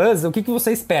sessão de fãs, o que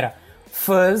você espera?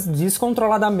 Fãs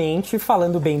descontroladamente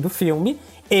falando bem do filme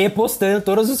e postando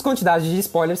todas as quantidades de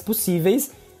spoilers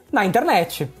possíveis na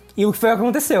internet. E o que foi o que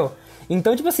aconteceu?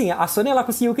 Então, tipo assim, a Sony ela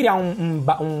conseguiu criar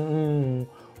um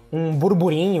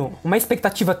burburinho, uma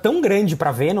expectativa tão grande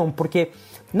pra Venom, porque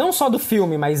não só do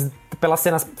filme, mas pelas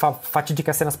cenas,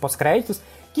 fatídicas cenas pós-créditos,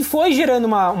 que foi gerando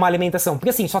uma alimentação. Porque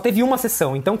assim, só teve uma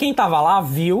sessão, então quem tava lá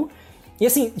viu, e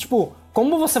assim, tipo...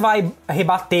 Como você vai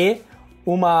rebater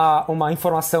uma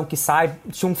informação que sai,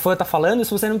 se um fã tá falando,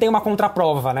 se você não tem uma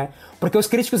contraprova, né? Porque os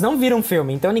críticos não viram o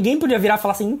filme, então ninguém podia virar e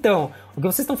falar assim, então, o que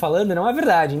vocês estão falando não é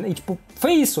verdade. E tipo,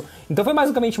 foi isso. Então foi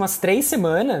basicamente umas 3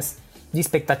 semanas de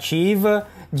expectativa,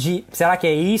 de será que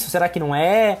é isso, será que não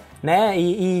é, né?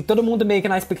 E todo mundo meio que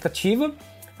na expectativa.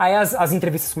 Aí as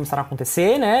entrevistas começaram a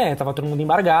acontecer, né? Tava todo mundo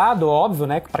embargado, óbvio,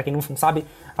 né? Pra quem não sabe,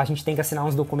 a gente tem que assinar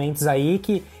uns documentos aí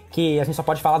que a gente só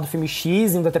pode falar do filme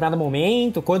X em um determinado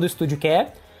momento, quando o estúdio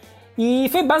quer. E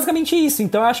foi basicamente isso.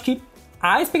 Então eu acho que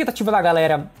a expectativa da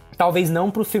galera, talvez não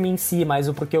pro filme em si, mas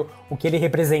porque o que ele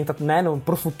representa, né,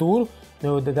 pro futuro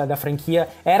da franquia,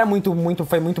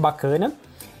 foi muito bacana.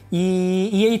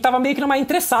 E ele tava meio que numa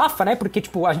entre-safa, né? Porque,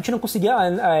 tipo, a gente não conseguia...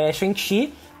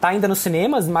 Shang-Chi tá ainda nos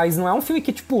cinemas, mas não é um filme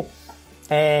que, tipo...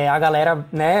 a galera,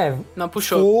 né... Não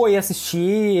puxou. Foi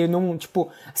assistir, não, tipo...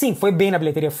 Assim, foi bem na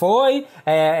bilheteria, foi.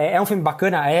 É um filme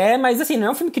bacana, mas, assim, não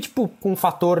é um filme que, tipo, com um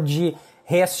fator de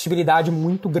reassistibilidade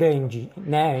muito grande,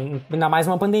 né? Ainda mais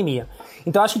uma pandemia.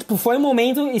 Então, acho que, tipo, foi um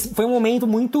momento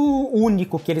muito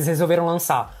único que eles resolveram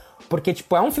lançar. Porque,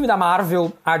 tipo, é um filme da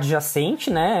Marvel adjacente,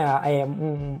 né? É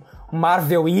um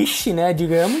Marvel-ish, né,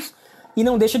 digamos. E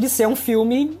não deixa de ser um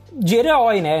filme de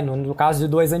herói, né? No caso de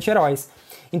 2 anti-heróis.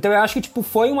 Então eu acho que, tipo,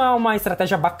 foi uma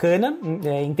estratégia bacana,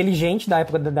 inteligente da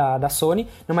época da Sony,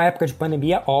 numa época de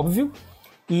pandemia, óbvio.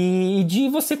 E de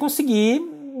você conseguir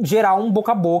gerar um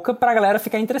boca a boca pra galera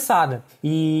ficar interessada.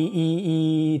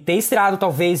 E de ter estreado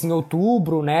talvez em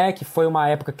outubro, né, que foi uma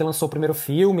época que lançou o primeiro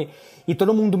filme, e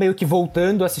todo mundo meio que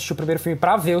voltando a assistir o primeiro filme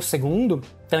pra ver o segundo,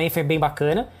 também foi bem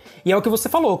bacana. E é o que você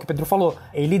falou, o que o Pedro falou,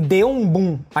 ele deu um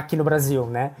boom aqui no Brasil,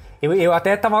 né? Eu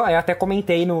até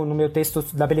comentei no meu texto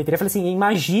da bilheteria, falei assim,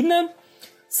 imagina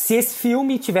se esse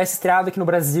filme tivesse estreado aqui no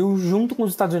Brasil junto com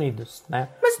os Estados Unidos, né?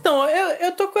 Mas então,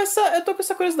 eu tô com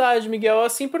essa curiosidade, Miguel,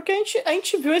 assim, porque a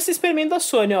gente viu esse experimento da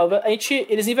Sony, ó.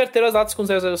 Eles inverteram as datas com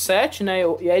o 007, né?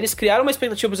 E aí eles criaram uma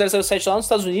expectativa pro 007 lá nos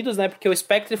Estados Unidos, né? Porque o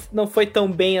Spectre não foi tão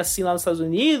bem assim lá nos Estados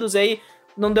Unidos, e aí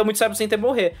não deu muito certo sem ter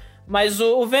morrer. Mas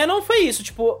o Venom foi isso,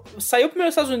 tipo, saiu primeiro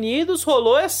nos Estados Unidos,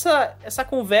 rolou essa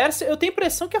conversa, eu tenho a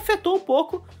impressão que afetou um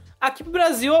pouco aqui pro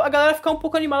Brasil a galera ficar um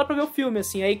pouco animada pra ver o filme,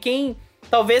 assim. Aí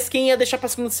talvez quem ia deixar pra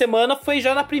segunda semana foi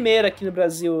já na primeira aqui no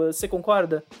Brasil. Você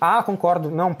concorda? Ah, concordo.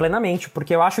 Não, plenamente.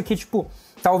 Porque eu acho que, tipo,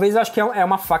 talvez eu acho que é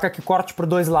uma faca que corte por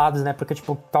dois lados, né? Porque,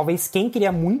 tipo, talvez quem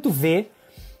queria muito ver,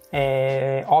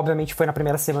 obviamente foi na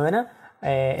primeira semana,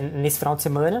 nesse final de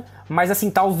semana. Mas, assim,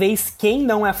 talvez quem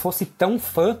não fosse tão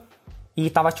fã e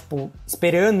tava, tipo,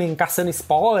 esperando e caçando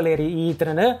spoiler e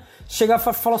tranã, chega e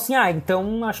falou assim,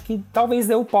 então acho que talvez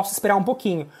eu possa esperar um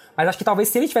pouquinho. Mas acho que talvez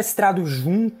se ele tivesse estreado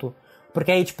junto, porque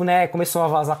aí, tipo, né, começou a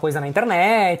vazar coisa na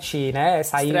internet, né,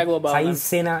 sair né?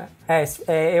 Cena...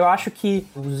 eu acho que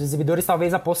os exibidores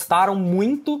talvez apostaram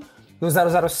muito no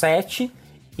 007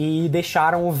 e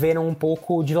deixaram o Venom um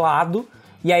pouco de lado.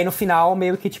 E aí, no final,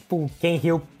 meio que, tipo, quem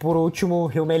riu por último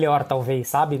riu melhor, talvez,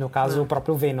 sabe? No caso, o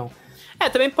próprio Venom.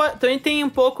 Também tem um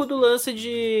pouco do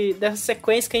lance dessa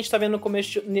sequência que a gente tá vendo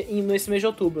nesse mês de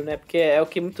outubro, né? Porque é o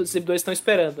que muitos exibidores estão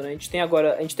esperando, né? A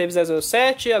gente teve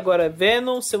 007, agora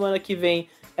Venom, semana que vem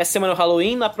é semana do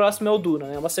Halloween, na próxima é o Duna,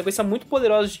 né? É uma sequência muito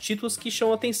poderosa de títulos que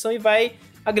chamam atenção e vai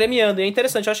agremiando. E é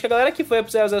interessante, eu acho que a galera que foi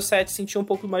pro 007 sentiu um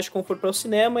pouco mais de conforto para o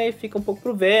cinema e fica um pouco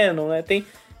pro Venom, né?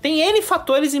 Tem N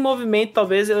fatores em movimento,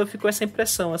 talvez eu fico com essa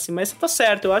impressão, assim. Mas você tá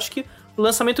certo, eu acho que o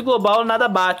lançamento global nada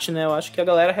bate, né? Eu acho que a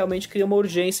galera realmente cria uma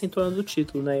urgência em torno do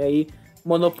título, né? E aí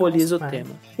monopoliza o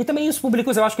tema. E também os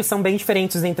públicos eu acho que são bem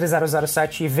diferentes entre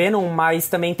 007 e Venom, mas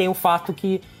também tem o fato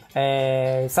que,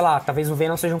 sei lá, talvez o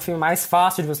Venom seja um filme mais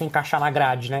fácil de você encaixar na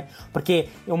grade, né? Porque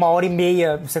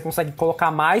 1h30 você consegue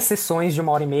colocar mais sessões de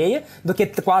 1h30 do que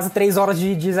quase 3 horas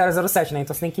de 007, né?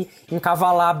 Então você tem que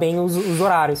encavalar bem os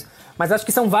horários. Mas acho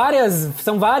que são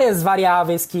várias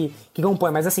variáveis que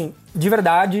compõem. Mas assim, de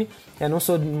verdade, eu não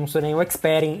sou nenhum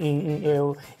expert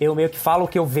eu meio que falo o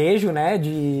que eu vejo, né,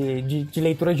 de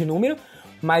leitura de número.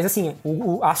 Mas assim,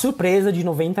 a surpresa de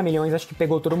 90 milhões acho que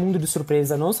pegou todo mundo de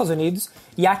surpresa nos Estados Unidos.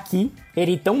 E aqui,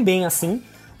 ele tão bem assim,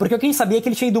 porque quem sabia é que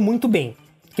ele tinha ido muito bem.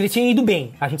 Que ele tinha ido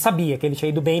bem, a gente sabia que ele tinha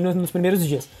ido bem nos primeiros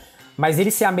dias. Mas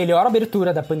ele ser a melhor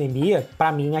abertura da pandemia,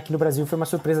 pra mim, aqui no Brasil, foi uma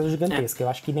surpresa gigantesca. Eu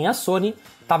acho que nem a Sony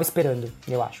tava esperando,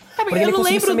 eu acho. Porque eu não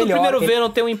lembro do primeiro Venom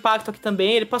ter um impacto aqui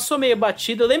também, ele passou meio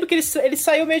batido. Eu lembro que ele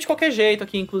saiu meio de qualquer jeito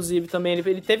aqui, inclusive, também.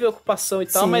 Ele teve ocupação e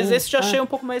tal, mas esse já achei um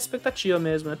pouco mais expectativa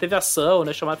mesmo, né? Teve ação,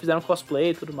 né? Fizeram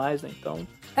cosplay e tudo mais, né? Então...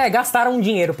 gastaram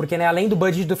dinheiro, porque, né, além do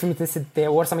budget do filme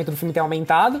o orçamento do filme ter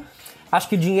aumentado, acho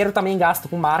que o dinheiro também gasto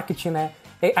com marketing, né?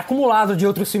 Acumulado de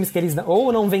outros filmes que eles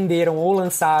ou não venderam, ou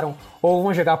lançaram, ou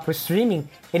vão jogar pro streaming,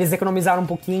 eles economizaram um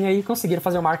pouquinho e conseguiram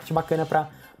fazer um marketing bacana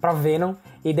pra Venom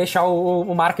e deixar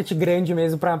o marketing grande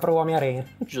mesmo pra Homem-Aranha.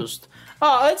 Justo.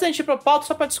 Antes da gente ir pra pauta,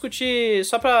 só pra discutir,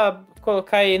 só pra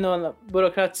colocar aí,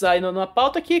 burocratizar aí na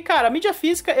pauta aqui, cara, a mídia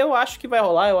física eu acho que vai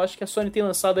rolar, eu acho que a Sony tem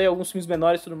lançado aí alguns filmes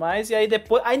menores e tudo mais, e aí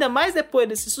depois, ainda mais depois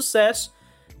desse sucesso,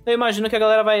 eu imagino que a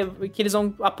galera que eles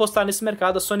vão apostar nesse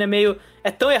mercado. A Sony é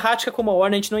tão errática como a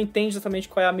Warner, a gente não entende exatamente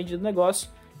qual é a medida do negócio.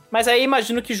 Mas aí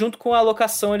imagino que junto com a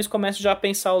alocação eles começam já a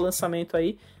pensar o lançamento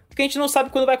aí. Porque a gente não sabe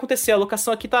quando vai acontecer. A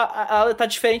alocação aqui tá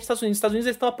diferente dos Estados Unidos. Nos Estados Unidos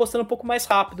eles estão apostando um pouco mais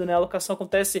rápido, né? A alocação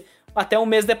acontece até um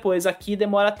mês depois. Aqui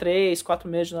demora 3, 4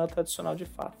 meses de nada tradicional de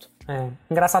fato.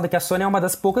 Engraçado que a Sony é uma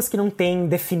das poucas que não tem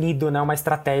definido, né, uma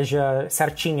estratégia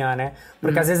certinha, né?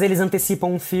 Porque às vezes eles antecipam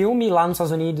um filme lá nos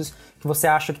Estados Unidos que você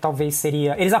acha que talvez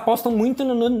seria... Eles apostam muito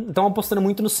estão apostando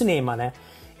muito no cinema, né?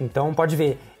 Então pode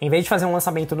ver, em vez de fazer um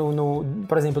lançamento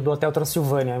por exemplo, do Hotel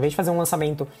Transilvânia, em vez de fazer um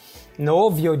lançamento no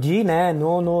VOD, né,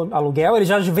 no aluguel, eles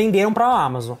já venderam pra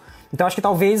Amazon. Então acho que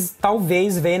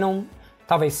talvez Venom,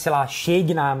 sei lá,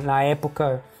 chegue na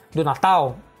época do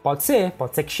Natal. Pode ser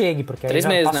que chegue, porque aí já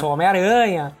passou o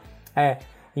Homem-Aranha,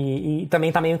 e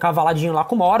também tá meio encavaladinho lá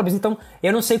com o Morbius, então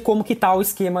eu não sei como que tá o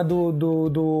esquema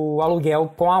do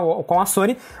aluguel com a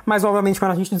Sony, mas obviamente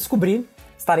quando a gente descobrir,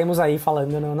 estaremos aí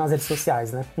falando nas redes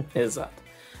sociais, né? Exato.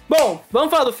 Bom,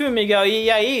 vamos falar do filme, Miguel, e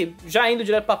aí, já indo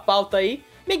direto pra pauta aí,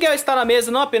 Miguel está na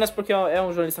mesa não apenas porque é um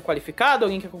jornalista qualificado,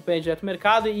 alguém que acompanha direto o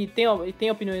mercado e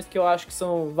tem opiniões que eu acho que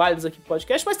são válidas aqui no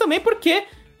podcast, mas também porque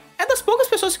é das poucas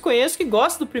pessoas que conheço que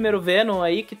gostam do primeiro Venom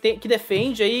aí, que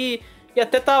defende aí, e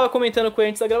até tava comentando com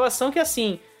ele antes da gravação que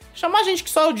assim, chamar gente que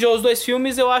só odiou os 2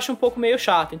 filmes eu acho um pouco meio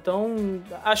chato, então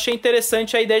achei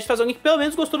interessante a ideia de trazer alguém que pelo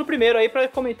menos gostou do primeiro aí pra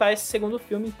comentar esse segundo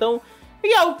filme. Então,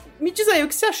 Miguel, me diz aí, o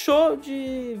que você achou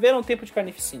de Venom Tempo de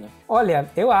Carnificina? Olha,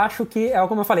 eu acho que,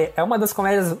 como eu falei, é uma das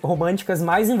comédias românticas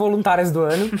mais involuntárias do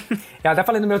ano. Eu até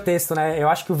falei no meu texto, né? Eu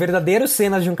acho que o verdadeiro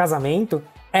Cenas de um Casamento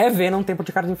é Venom Tempo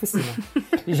de Carnificina.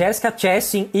 Jessica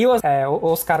Chastain e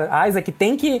Oscar Isaac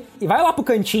tem que... E vai lá pro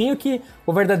cantinho que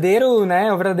o verdadeiro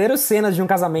Cenas de um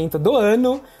Casamento do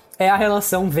ano é a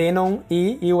relação Venom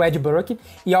e o Ed Brock.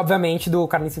 E, obviamente, do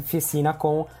Carnificina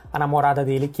com a namorada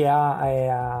dele, que é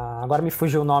a... Agora me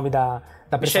fugiu o nome da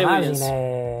personagem,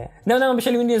 né? Não,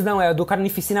 Michelle Williams não. É do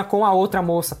Carnificina com a outra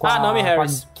moça. Com Naomi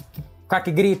Harris. Com a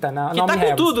que grita, que Naomi tá com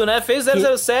Harris. tudo, né? Fez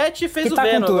 007 e fez o tá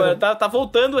Venom agora. Tá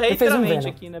voltando reiteramente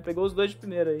aqui, né? Pegou os 2 de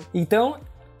primeiro aí. Então,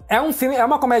 é um filme, é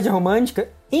uma comédia romântica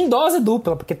em dose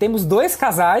dupla, porque temos 2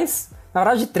 casais, na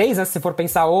verdade 3, né? Se for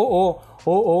pensar, ou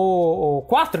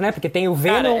 4, né? Porque tem o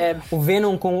Venom, o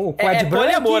Venom com o Ed Brock.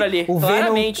 É poliamor ali, o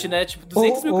claramente, Venom, né? Tipo,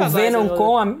 200 mil casais. O Venom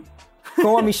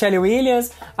com a Michelle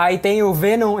Williams, aí tem o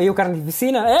Venom e o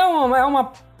Carnificina.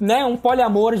 É um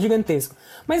poliamor gigantesco.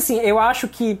 Mas assim, eu acho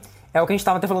que é o que a gente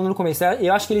tava até falando no começo.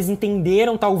 Eu acho que eles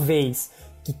entenderam, talvez,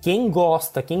 que quem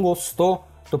gostou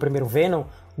do primeiro Venom,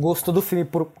 gostou do filme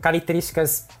por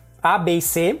características A, B e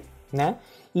C, né?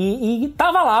 E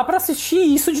tava lá pra assistir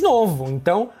isso de novo.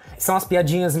 Então, são as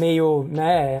piadinhas meio,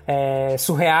 né,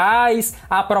 surreais,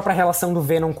 a própria relação do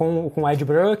Venom com o Ed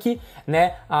Brock,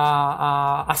 né,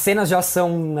 as cenas de ação,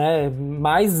 né,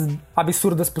 mais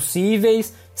absurdas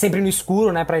possíveis, sempre no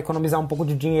escuro, né, pra economizar um pouco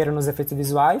de dinheiro nos efeitos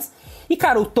visuais. E,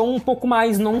 cara, o tom um pouco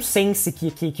mais nonsense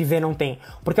que Venom tem.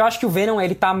 Porque eu acho que o Venom,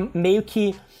 ele tá meio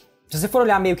que... Se você for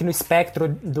olhar meio que no espectro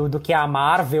do que é a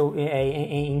Marvel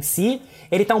em si,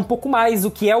 ele tá um pouco mais o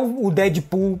que é o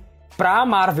Deadpool pra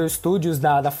Marvel Studios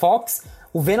da Fox.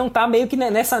 O Venom tá meio que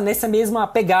nessa mesma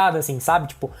pegada, assim, sabe?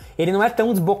 Tipo, ele não é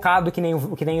tão desbocado que nem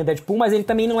o Deadpool, mas ele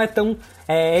também não é tão...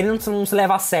 ele não se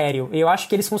leva a sério. Eu acho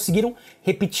que eles conseguiram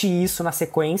repetir isso na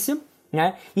sequência,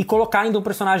 né? E colocar ainda um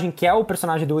personagem que é o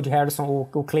personagem do Woody Harrelson,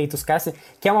 o Cletus Kasser,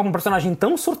 que é um personagem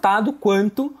tão surtado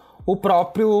quanto o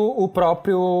próprio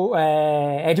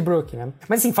Ed Brock, né?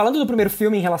 Mas assim, falando do primeiro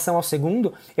filme em relação ao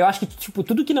segundo, eu acho que, tipo,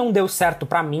 tudo que não deu certo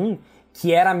pra mim,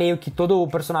 que era meio que todo o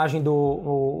personagem do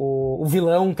o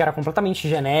vilão, que era completamente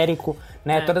genérico,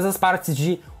 né? Todas as partes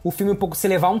de o filme um pouco se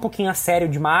levar um pouquinho a sério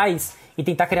demais e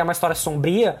tentar criar uma história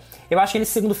sombria, eu acho que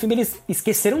nesse segundo filme eles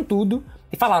esqueceram tudo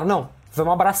e falaram, não,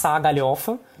 vamos abraçar a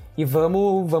galhofa e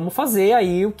vamos fazer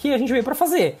aí o que a gente veio pra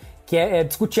fazer, que é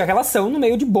discutir a relação no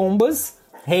meio de bombas,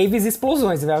 raves e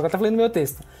explosões, é o que eu tô falando no meu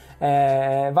texto.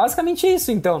 Basicamente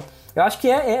isso, então. Eu acho que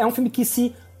é um filme que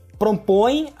se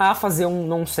propõe a fazer um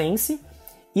nonsense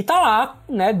e tá lá,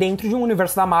 né, dentro de um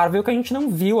universo da Marvel que a gente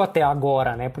não viu até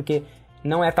agora, né, porque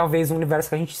não é talvez um universo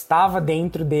que a gente estava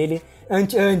dentro dele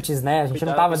antes, né, a gente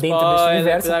não estava dentro desse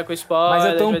universo, mas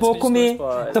eu tô um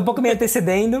pouco me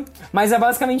antecedendo, mas é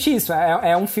basicamente isso,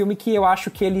 é um filme que eu acho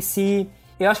que ele se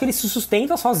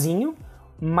sustenta sozinho,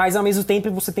 mas ao mesmo tempo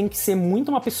você tem que ser muito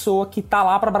uma pessoa que tá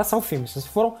lá pra abraçar o filme. Se você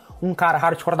for um cara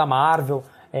hardcore da Marvel,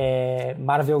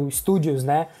 Marvel Studios,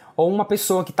 né, ou uma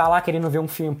pessoa que tá lá querendo ver um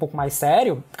filme um pouco mais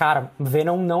sério, cara,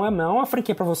 Venom não é uma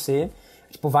franquia pra você.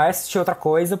 Tipo, vai assistir outra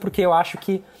coisa, porque eu acho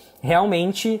que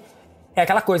realmente é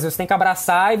aquela coisa, você tem que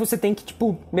abraçar e você tem que,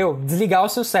 tipo, desligar o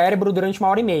seu cérebro durante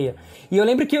 1h30. E eu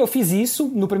lembro que eu fiz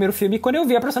isso no primeiro filme quando eu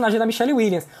vi a personagem da Michelle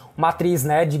Williams, uma atriz,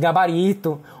 né, de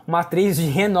gabarito, uma atriz de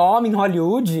renome em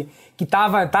Hollywood, que tá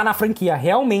na franquia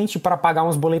realmente para pagar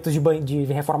uns boletos de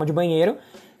reforma de banheiro,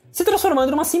 se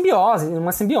transformando numa simbiose,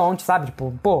 numa simbionte, sabe?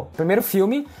 Tipo, primeiro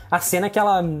filme, a cena que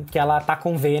ela tá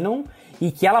com o Venom, e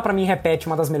que ela, pra mim, repete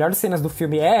uma das melhores cenas do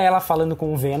filme, é ela falando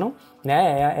com o Venom,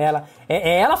 né?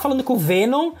 É ela falando com o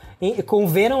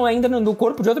Venom ainda no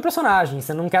corpo de outro personagem.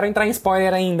 Eu não quero entrar em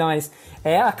spoiler ainda, mas...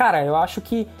 cara, eu acho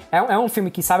que é um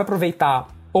filme que sabe aproveitar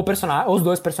os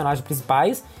dois personagens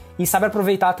principais e sabe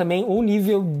aproveitar também o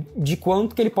nível de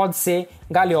quanto que ele pode ser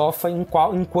galhofa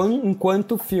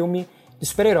enquanto filme de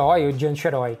super-herói ou de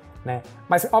anti-herói, né?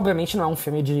 Mas, obviamente, não é um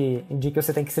filme de que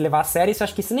você tem que se levar a sério. Isso eu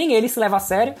acho que se nem ele se leva a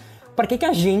sério, por que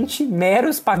a gente,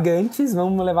 meros pagantes,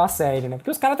 vamos levar a sério, né? Porque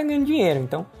os caras estão ganhando dinheiro,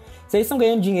 então... Se eles estão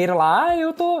ganhando dinheiro lá,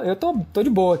 eu tô de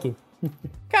boa aqui.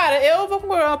 Cara, eu vou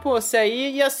concordar com você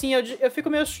aí, e assim, eu fico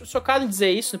meio chocado em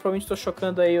dizer isso, né? Provavelmente tô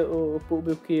chocando aí o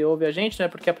público que ouve a gente, né?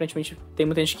 Porque aparentemente tem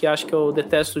muita gente que acha que eu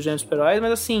detesto o gênero de super-heróis,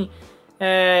 mas assim,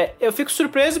 eu fico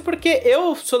surpreso porque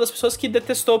eu sou das pessoas que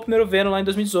detestou o primeiro Venom lá em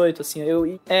 2018, assim,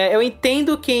 eu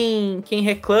entendo quem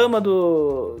reclama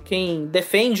quem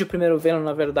defende o primeiro Venom,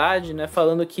 na verdade, né?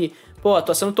 Falando que, pô, a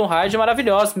atuação do Tom Hardy é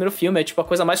maravilhosa no primeiro filme, é tipo a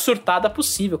coisa mais surtada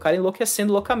possível, o cara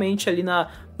enlouquecendo loucamente ali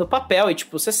no papel, e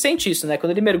tipo, você sente isso, né?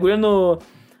 Quando ele mergulha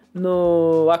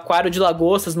no aquário de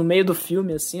lagostas, no meio do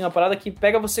filme, assim, é uma parada que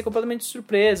pega você completamente de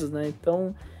surpresa, né?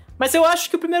 Então... Mas eu acho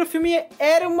que o primeiro filme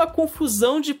era uma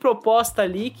confusão de proposta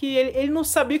ali, que ele não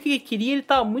sabia o que ele queria, ele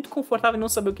tava muito confortável em não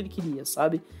saber o que ele é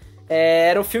sabe?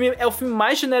 É o filme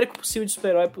mais genérico possível de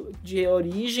super-herói de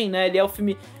origem, né? Ele é o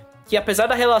filme que, apesar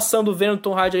da relação do Venom e do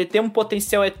Tom Hardy, ele tem um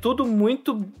potencial, é tudo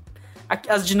muito...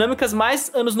 As dinâmicas mais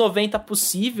anos 90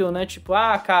 possível, né? Tipo,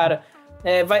 cara...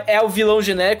 É o vilão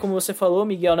genérico, como você falou,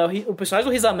 Miguel, né? O personagem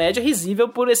do Riz Ahmed é risível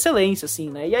por excelência, assim,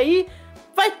 né? E aí...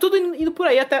 Vai tudo indo por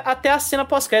aí, até a cena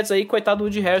pós-créditos aí, coitado do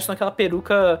Woody Harrelson, naquela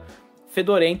peruca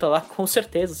fedorenta lá, com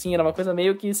certeza, assim, era uma coisa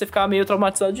meio que você ficava meio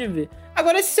traumatizado de ver.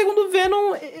 Agora, esse segundo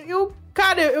Venom,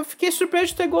 eu fiquei surpreso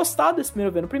de ter gostado desse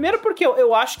primeiro Venom. Primeiro porque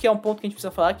eu acho que é um ponto que a gente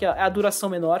precisa falar, que é a duração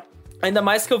menor. Ainda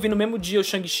mais que eu vi no mesmo dia o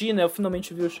Shang-Chi, né, eu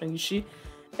finalmente vi o Shang-Chi.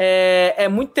 É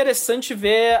muito interessante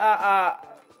ver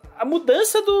a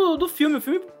mudança do filme. O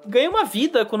filme ganha uma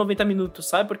vida com 90 minutos,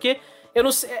 sabe? Porque... Eu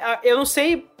não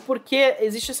sei porque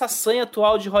existe essa sanha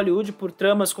atual de Hollywood por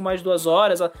tramas com mais de 2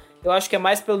 horas. Eu acho que é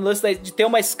mais pelo lance de ter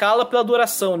uma escala pela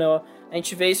duração, né? A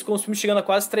gente vê isso com os filmes chegando a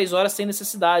quase 3 horas sem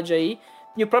necessidade aí.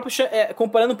 E o próprio...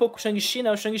 comparando um pouco com o Shang-Chi,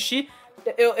 né? O Shang-Chi,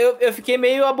 eu fiquei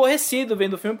meio aborrecido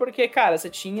vendo o filme, porque, cara, você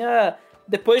tinha...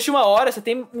 Depois de 1 hora, você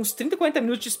tem uns 30, 40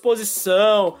 minutos de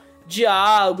exposição...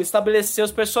 diálogo, estabelecer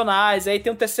os personagens, aí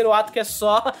tem um terceiro ato que é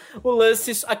só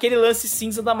aquele lance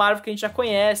cinza da Marvel que a gente já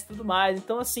conhece e tudo mais.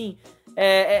 Então, assim,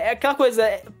 é aquela coisa,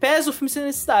 pesa o filme sem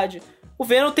necessidade. O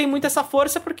Venom tem muito essa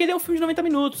força porque ele é um filme de 90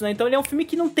 minutos, né? Então ele é um filme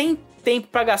que não tem tempo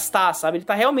pra gastar, sabe? Ele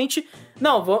tá realmente...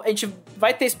 Não, a gente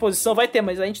vai ter exposição, vai ter,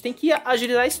 mas a gente tem que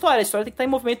agilizar a história tem que estar em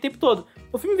movimento o tempo todo.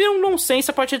 O filme vira um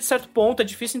nonsense a partir de certo ponto, é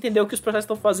difícil entender o que os personagens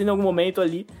estão fazendo em algum momento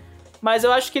ali. Mas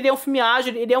eu acho que ele é um filme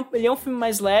ágil, ele é um filme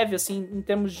mais leve, assim, em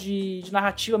termos de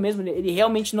narrativa mesmo. Ele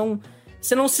realmente não...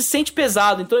 Você não se sente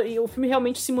pesado. Então o filme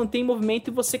realmente se mantém em movimento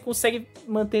e você consegue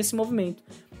manter esse movimento.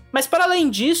 Mas para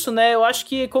além disso, né, eu acho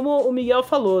que, como o Miguel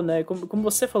falou, né, como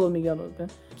você falou, Miguel, né,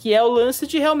 que é o lance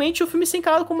de realmente o filme ser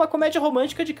encarado como uma comédia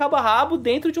romântica de cabo a rabo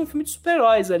dentro de um filme de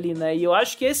super-heróis ali, né? E eu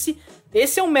acho que esse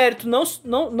é um mérito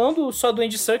não só do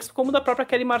Andy Serkis, como da própria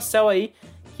Kelly Marcel aí,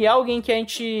 que é alguém que a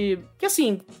gente... Que,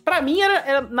 assim, pra mim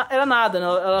era nada, né?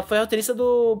 Ela foi a roteirista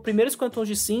do primeiro 50 Tons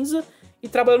de Cinza e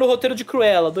trabalhou no roteiro de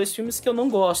Cruella, 2 filmes que eu não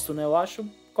gosto, né? Eu acho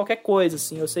qualquer coisa,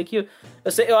 assim. Eu sei que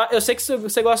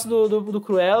você gosta do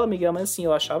Cruella, Miguel, mas, assim,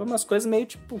 eu achava umas coisas meio,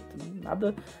 tipo,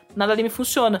 nada ali me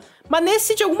funciona. Mas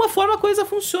nesse, de alguma forma, a coisa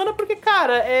funciona porque,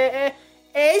 cara, é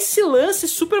esse lance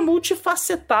super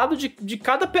multifacetado de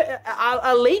cada...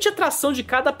 A lei de atração de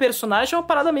cada personagem é uma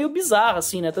parada meio bizarra,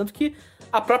 assim, né? Tanto que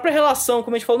a própria relação,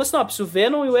 como a gente falou na sinopse, o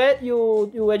Venom e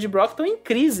o Ed Brock estão em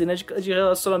crise, né, de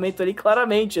relacionamento ali,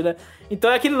 claramente, né? Então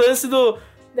é aquele lance do...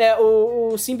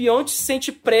 o simbionte se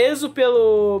sente preso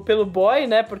pelo boy,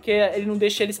 né? Porque ele não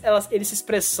deixa ele se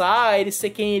expressar, ele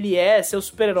ser quem ele é, ser o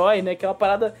super-herói, né? Que é uma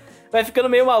parada... Vai ficando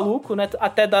meio maluco, né?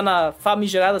 Até dar na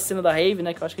famigerada cena da Rave,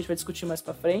 né? Que eu acho que a gente vai discutir mais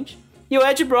pra frente. E o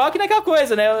Ed Brock, né? Aquela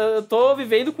coisa, né? Eu tô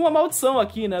vivendo com uma maldição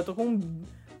aqui, né? Eu tô com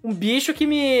um bicho que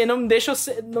não deixa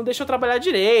eu trabalhar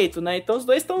direito, né? Então os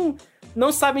dois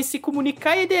não sabem se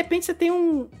comunicar e de repente você tem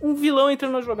um vilão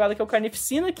entrando na jogada, que é o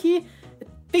Carnificina, que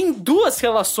tem 2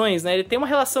 relações, né? Ele tem uma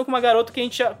relação com uma garota que a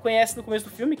gente já conhece no começo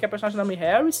do filme, que é a personagem da Naomi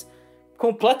Harris,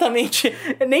 completamente...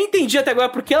 Eu nem entendi até agora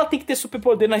porque ela tem que ter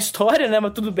superpoder na história, né?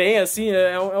 Mas tudo bem, assim,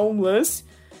 é um lance.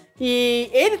 E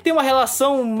ele tem uma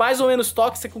relação mais ou menos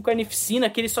tóxica com o Carnificina,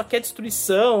 que ele só quer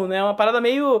destruição, né? Uma parada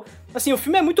meio... Assim, o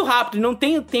filme é muito rápido, não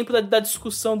tem o tempo da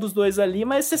discussão dos dois ali,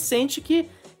 mas você sente que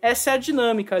essa é a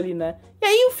dinâmica ali, né? E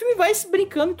aí o filme vai se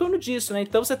brincando em torno disso, né?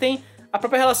 Então você tem a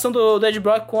própria relação do Ed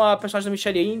Brock com a personagem da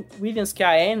Michelle Williams, que é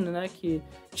a Anne, né? Que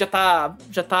já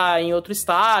tá em outro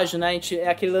estágio, né? É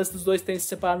aquele lance dos dois terem se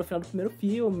separado no final do primeiro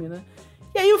filme, né?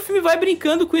 E aí o filme vai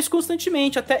brincando com isso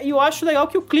constantemente. E eu acho legal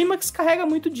que o clímax carrega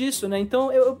muito disso, né?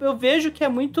 Então eu vejo que é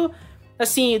muito...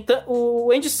 Assim,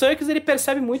 o Andy Serkis, ele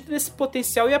percebe muito desse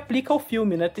potencial e aplica ao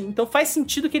filme, né? Então faz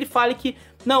sentido que ele fale que...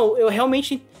 Não, eu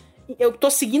realmente... Eu tô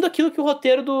seguindo aquilo que o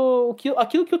roteiro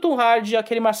aquilo que o Tom Hardy e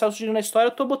aquele Marcel sugeriram na história,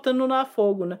 eu tô botando na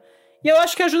fogo, né? E eu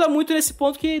acho que ajuda muito nesse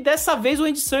ponto que dessa vez o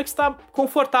Andy Serkis tá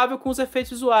confortável com os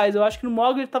efeitos visuais. Eu acho que no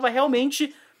Mowgli ele tava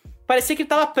realmente... Parecia que ele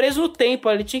tava preso no tempo,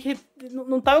 ele tinha que...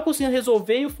 Não tava conseguindo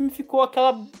resolver e o filme ficou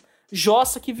aquela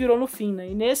jossa que virou no fim, né?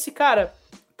 E nesse, cara,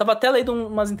 tava até lendo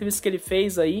umas entrevistas que ele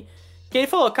fez aí, que ele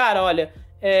falou, cara, olha,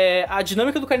 a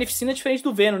dinâmica do Carnificina é diferente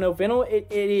do Venom, né? O Venom,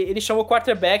 ele chamou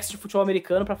quarterbacks de futebol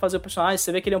americano pra fazer o personagem,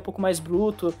 você vê que ele é um pouco mais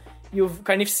bruto, e o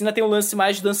Carnificina tem um lance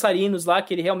mais de dançarinos lá,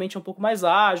 que ele realmente é um pouco mais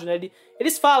ágil, né?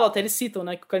 Eles falam, até eles citam,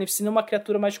 né? Que o Carnificina é uma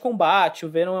criatura mais de combate, o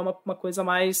Venom é uma coisa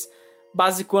mais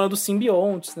basicona dos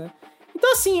simbiontes, né?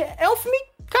 Então, assim, é um filme...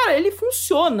 Cara, ele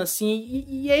funciona, assim,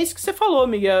 e é isso que você falou,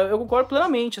 Miguel. Eu concordo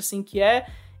plenamente, assim, que é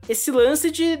esse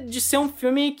lance de ser um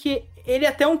filme que... Ele é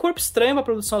até um corpo estranho pra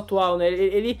produção atual, né?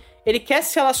 Ele quer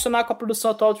se relacionar com a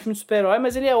produção atual do filme de super-herói,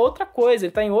 mas ele é outra coisa,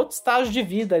 ele tá em outro estágio de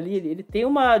vida ali, ele tem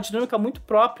uma dinâmica muito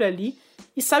própria ali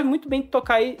e sabe muito bem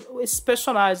tocar esses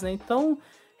personagens, né? Então,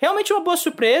 realmente é uma boa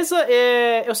surpresa.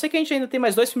 Eu sei que a gente ainda tem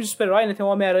mais 2 filmes de super-herói, né? Tem o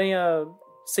Homem-Aranha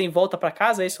Sem Volta Pra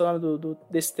Casa, esse é o nome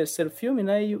desse terceiro filme,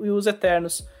 né? E Os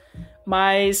Eternos.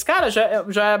 Mas, cara,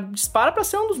 já dispara pra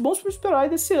ser um dos bons filmes de super-herói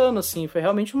desse ano, assim. Foi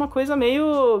realmente uma coisa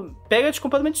meio... Pega de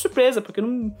completamente de surpresa, porque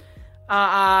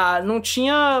não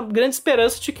tinha grande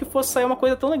esperança de que fosse sair uma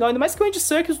coisa tão legal. Ainda mais que o Andy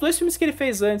Serkis, os 2 filmes que ele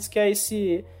fez antes, que é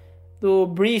esse do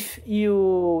Brief e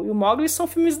o Mowgli, são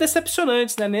filmes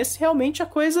decepcionantes, né? Nesse, realmente, a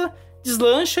coisa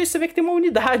deslancha e você vê que tem uma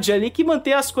unidade ali que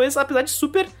mantém as coisas, apesar de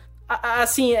super...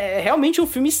 Assim, é realmente um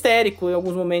filme histérico em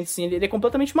alguns momentos, assim, ele é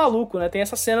completamente maluco, né? Tem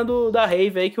essa cena da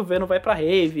rave aí que o Venom vai pra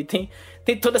rave, tem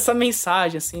toda essa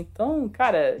mensagem, assim. Então,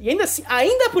 cara, e ainda assim,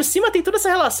 ainda por cima tem toda essa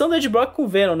relação do Ed Brock com o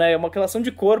Venom, né? É uma relação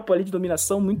de corpo ali, de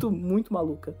dominação muito, muito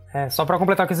maluca. Só pra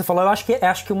completar o que você falou, eu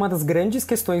acho que uma das grandes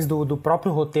questões do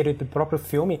próprio roteiro e do próprio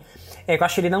filme é que eu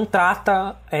acho que ele não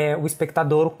trata o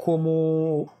espectador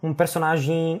como um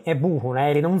personagem burro,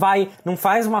 né? Ele não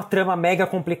faz uma trama mega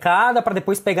complicada pra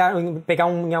depois pegar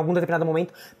em algum determinado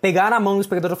momento, pegar na mão do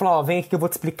espectador e falar, ó, vem aqui que eu vou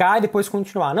te explicar e depois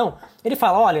continuar. Não, ele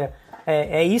fala, olha,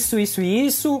 é isso,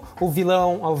 o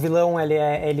vilão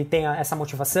ele tem essa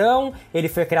motivação, ele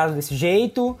foi criado desse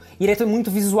jeito, e ele é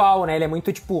muito visual, né, ele é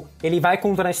muito, tipo, ele vai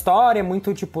contando a história,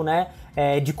 muito, tipo, né,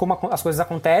 de como as coisas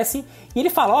acontecem, e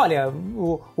ele fala, olha,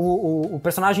 o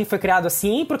personagem foi criado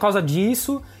assim por causa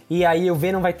disso, e aí o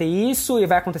Venom vai ter isso, e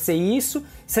vai acontecer isso,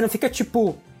 você não fica,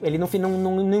 tipo... Ele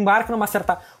não embarca numa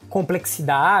certa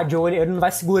complexidade, ou ele não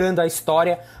vai segurando a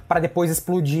história para depois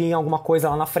explodir em alguma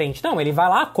coisa lá na frente. Não, ele vai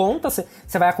lá, conta,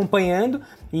 você vai acompanhando,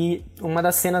 e uma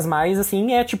das cenas mais,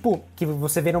 assim, é tipo, que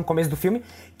você vê no começo do filme,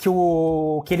 que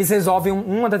eles resolvem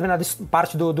uma determinada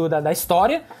parte da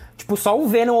história, tipo, só o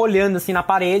Venom olhando, assim, na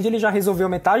parede, ele já resolveu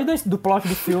metade do plot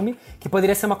do filme, que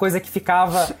poderia ser uma coisa que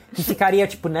ficaria,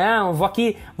 tipo, não, vou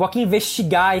aqui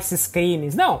investigar esses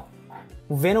crimes. Não,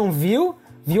 o Venom viu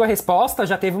a resposta,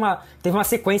 já teve uma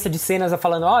sequência de cenas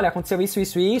falando, olha, aconteceu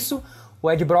isso,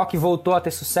 o Ed Brock voltou a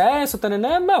ter sucesso,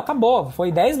 acabou,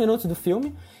 foi 10 minutos do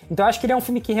filme. Então eu acho que ele é um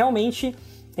filme que realmente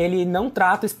ele não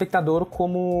trata o espectador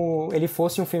como ele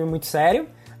fosse um filme muito sério,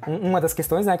 uma das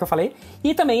questões, né, que eu falei,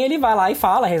 e também ele vai lá e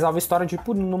resolve a história,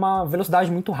 tipo, numa velocidade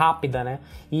muito rápida, né,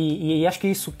 e acho que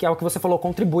isso, que é o que você falou,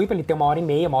 contribui pra ele ter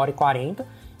 1h30, 1h40,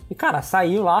 e cara,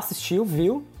 saiu lá, assistiu,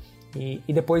 viu.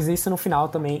 E depois disso, no final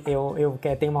também, eu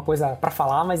tenho uma coisa pra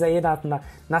falar, mas aí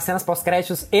nas cenas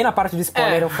pós-créditos e na parte de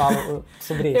spoiler eu falo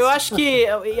sobre isso. Eu acho que,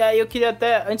 e aí eu queria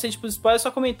até, antes de a gente ir pro spoiler,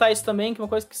 só comentar isso também, que uma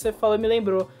coisa que você falou me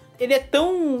lembrou. Ele é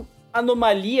tão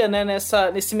anomalia, né,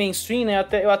 nesse mainstream, né,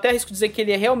 eu até arrisco dizer que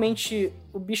ele é realmente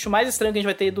o bicho mais estranho que a gente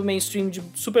vai ter do mainstream de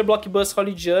super blockbuster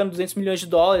hollywoodiano, 200 milhões de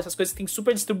dólares, essas coisas que tem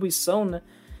super distribuição, né.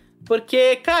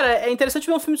 Porque, cara, é interessante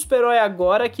ver um filme de super-herói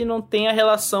agora que não tem a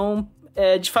relação...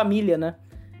 de família, né?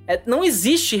 Não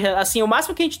existe, assim, o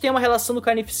máximo que a gente tem é uma relação do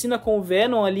Carnificina com o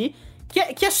Venom ali,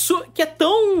 que é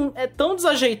tão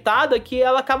desajeitada que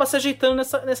ela acaba se ajeitando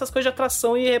nessas coisas de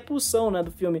atração e repulsão, né, do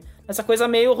filme. Nessa coisa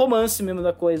meio romance mesmo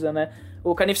da coisa, né?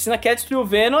 O Carnificina quer destruir o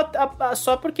Venom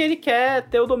só porque ele quer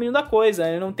ter o domínio da coisa,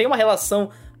 ele não tem uma relação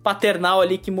paternal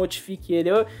ali que modifique ele.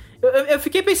 Eu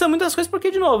fiquei pensando muitas coisas porque,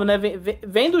 de novo, né,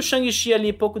 vendo o Shang-Chi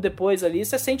ali pouco depois ali,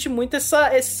 você sente muito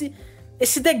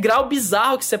esse degrau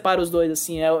bizarro que separa os dois,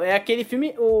 assim. É aquele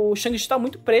filme... O Shang-Chi tá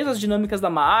muito preso às dinâmicas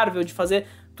da Marvel, de fazer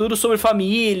tudo sobre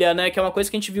família, né? Que é uma coisa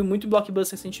que a gente viu muito em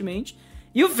blockbuster recentemente.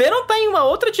 E o Venom tá em uma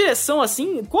outra direção,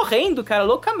 assim, correndo, cara,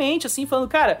 loucamente, assim, falando,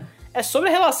 cara, é sobre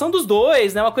a relação dos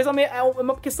dois, né? Uma coisa meio... É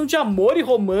uma questão de amor e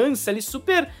romance ali,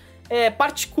 super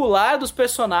particular dos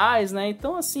personagens, né?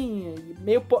 Então, assim,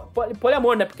 meio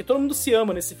poliamor, né? Porque todo mundo se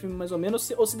ama nesse filme, mais ou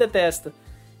menos, ou se detesta.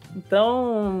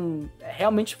 Então, é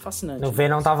realmente fascinante. O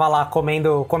Venom tava lá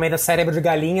comendo cérebro de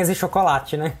galinhas e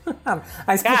chocolate, né?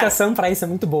 A explicação pra isso é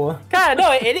muito boa. Cara,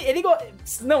 não, ele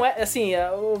não é, assim,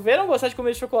 o Venom gostar de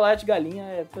comer chocolate de galinha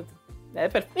é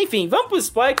perfeito. Enfim, vamos pros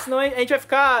spoilers, senão a gente vai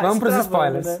ficar... Vamos pros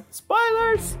spoilers. Né?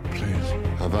 Spoilers!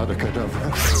 Please, Avada Kedavra.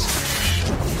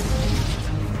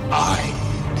 I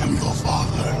am your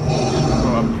father.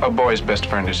 A boy's best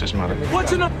friend is his mother.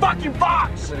 What's in the fucking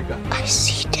box? I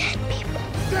see dead people.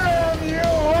 Damn you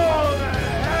all to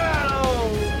hell!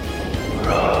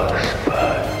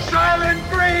 Rosebud. Silent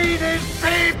Breed is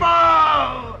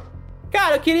people!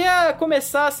 Cara, eu queria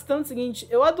começar citando o seguinte,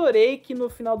 eu adorei que no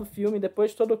final do filme,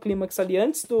 depois de todo o clímax ali,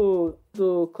 antes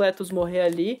do Cletus morrer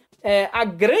ali, a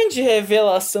grande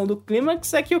revelação do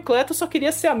clímax é que o Cletus só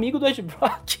queria ser amigo do Ed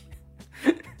Brock.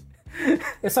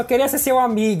 Eu só queria ser seu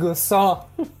amigo, só.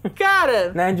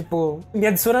 Cara! Né, tipo, me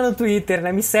adiciona no Twitter,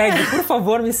 né? Me segue, por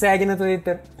favor, me segue no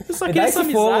Twitter. Eu só me queria dá essa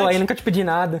esse follow amizade. aí, nunca te pedi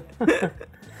nada.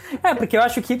 Porque eu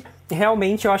acho que,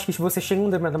 realmente, se você chega em um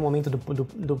determinado momento do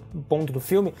ponto do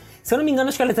filme, se eu não me engano,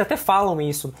 acho que eles até falam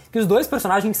isso, que os dois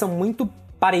personagens são muito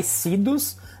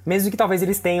parecidos, mesmo que talvez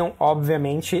eles tenham,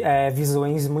 obviamente,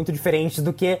 visões muito diferentes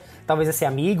do que talvez é ser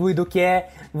amigo e do que é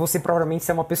você provavelmente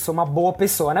ser uma boa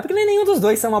pessoa, né? Porque nem nenhum dos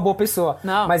dois são uma boa pessoa.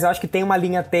 Não. Mas eu acho que tem uma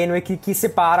linha tênue que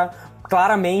separa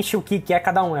claramente o que é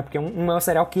cada um, né? Porque um é um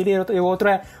serial killer e o outro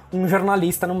é um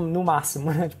jornalista no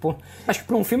máximo, né? Tipo, acho que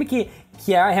pra um filme que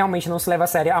realmente não se leva a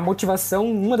sério, a motivação,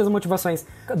 uma das motivações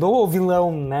do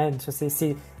vilão, né?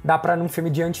 Se dá pra num filme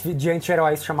de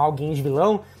anti-heróis chamar alguém de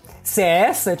vilão, se é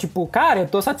essa, tipo, cara, eu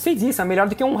tô satisfeitíssimo, é melhor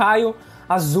do que um raio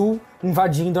azul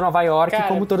invadindo Nova York, cara,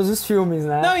 como todos os filmes,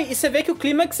 né? Não, e você vê que o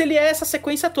clímax, ele é essa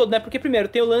sequência toda, né? Porque, primeiro,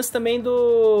 tem o lance também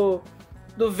do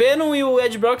Venom e o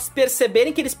Ed Brock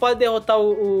perceberem que eles podem derrotar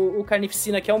o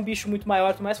Carnificina, que é um bicho muito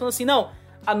maior, mas falando assim, não,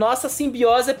 a nossa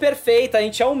simbiose é perfeita, a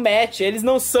gente é um match, eles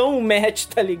não são um match,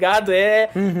 tá ligado?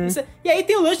 E aí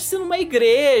tem o lance de ser numa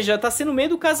igreja, tá sendo no meio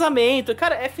do casamento,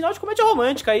 cara, é final de comédia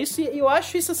romântica, isso, e eu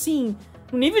acho isso, assim,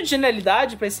 um nível de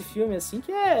genialidade pra esse filme, assim,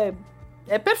 que é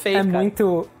perfeito, cara.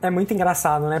 É muito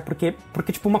engraçado, né? Porque,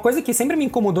 tipo, uma coisa que sempre me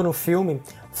incomodou no filme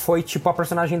foi, tipo, a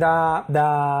personagem da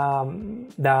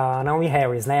Naomi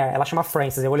Harris, né? Ela chama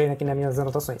Frances, eu olhei aqui nas minhas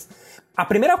anotações. A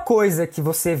primeira coisa que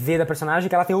você vê da personagem é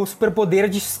que ela tem o superpoder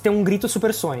de ter um grito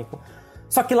supersônico.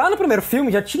 Só que lá no primeiro filme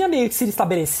já tinha meio que sido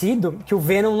estabelecido que o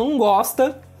Venom não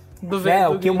gosta do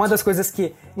Venom. Que uma das coisas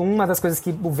que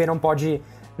o Venom pode,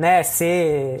 né,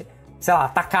 ser, sei lá,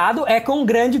 atacado é com um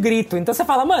grande grito. Então você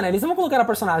fala, mano, eles não vão colocar a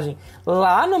personagem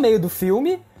lá no meio do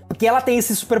filme, porque ela tem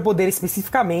esse superpoder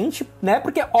especificamente, né?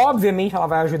 Porque, obviamente, ela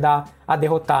vai ajudar a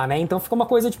derrotar, né? Então fica uma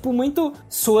coisa, tipo, muito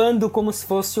soando como se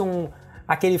fosse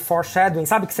aquele foreshadowing,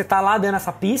 sabe? Que você tá lá dando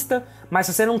essa pista, mas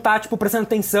se você não tá, tipo, prestando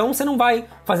atenção, você não vai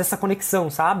fazer essa conexão,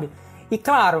 sabe? E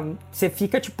claro, você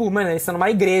fica tipo, mano, eles estão numa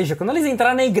igreja. Quando eles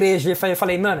entraram na igreja, eu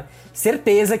falei, mano,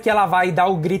 certeza que ela vai dar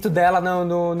o grito dela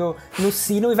no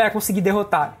sino e vai conseguir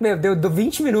derrotar. Meu, deu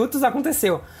 20 minutos,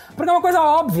 aconteceu. Porque é uma coisa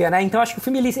óbvia, né? Então acho que o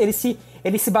filme,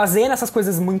 ele se baseia nessas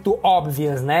coisas muito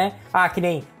óbvias, né? Que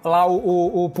nem lá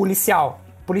o policial.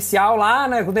 O policial lá,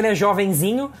 né, quando ele é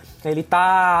jovenzinho, ele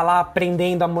tá lá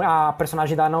prendendo a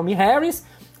personagem da Naomi Harris,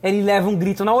 ele leva um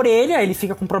grito na orelha, ele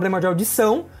fica com problema de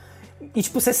audição. E,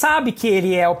 tipo, você sabe que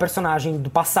ele é o personagem do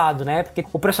passado, né? Porque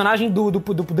o personagem do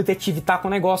detetive tá com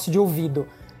um negócio de ouvido.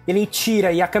 Ele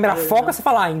tira e a câmera foca, você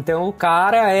fala, então o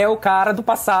cara é o cara do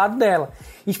passado dela.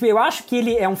 E, tipo, eu acho que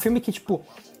ele é um filme que, tipo,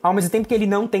 ao mesmo tempo que ele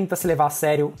não tenta se levar a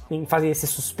sério em fazer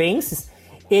esses suspenses,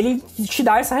 ele te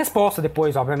dá essa resposta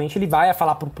depois. Obviamente, ele vai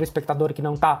falar pro espectador que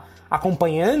não tá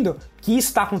acompanhando que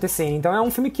isso tá acontecendo. Então é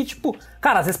um filme que, tipo,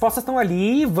 cara, as respostas estão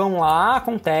ali, vão lá,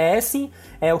 acontecem.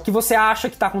 O que você acha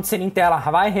que tá acontecendo em tela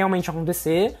vai realmente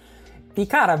acontecer. E,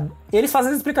 cara, eles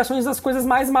fazem as explicações das coisas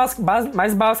mais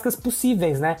básicas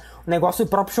possíveis, né? O negócio do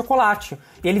próprio chocolate.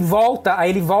 Ele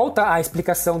volta à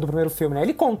explicação do primeiro filme, né?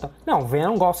 Ele conta. Não, o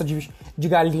Venom gosta de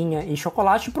galinha e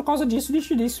chocolate por causa disso.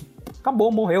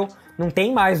 Acabou, morreu. Não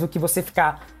tem mais o que você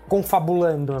ficar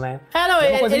confabulando, né?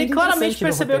 Ele claramente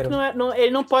percebeu que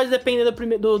ele não pode depender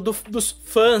dos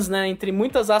fãs, né? Entre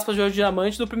muitas aspas de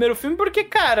diamante do primeiro filme, porque,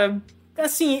 cara,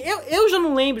 assim, eu já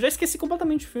não lembro, já esqueci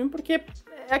completamente o filme, porque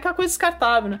é aquela coisa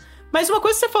descartável, né? Mas uma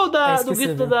coisa que você falou do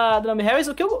grito da Naomi Harris,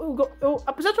 o que eu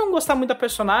apesar de não gostar muito da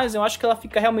personagem, eu acho que ela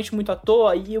fica realmente muito à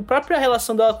toa, e a própria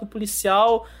relação dela com o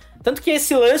policial, tanto que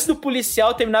esse lance do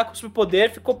policial terminar com o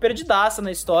superpoder ficou perdidaça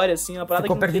na história, assim, uma parada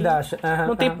ficou que perdidaça.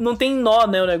 Não tem nó,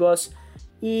 né, o negócio.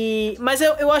 Mas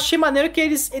eu achei maneiro que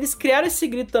eles criaram esse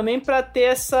grito também pra ter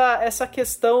essa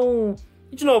questão,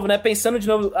 de novo, né, pensando de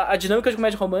novo a dinâmica de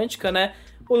comédia romântica, né,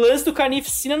 o lance do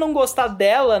Carnificina não gostar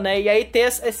dela, né? E aí ter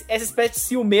essa espécie de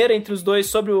ciumeira entre os dois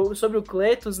sobre o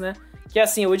Cletus, né? Que é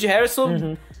assim, o Woody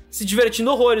Harrelson se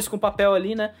divertindo horrores com o papel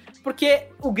ali, né? Porque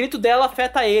o grito dela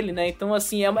afeta ele, né? Então,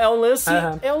 assim, é um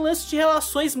lance de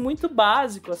relações muito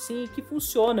básico, assim, que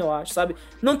funciona, eu acho, sabe?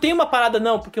 Não tem uma parada,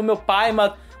 não, porque o meu pai...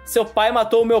 Seu pai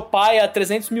matou o meu pai há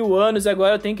 300 mil anos e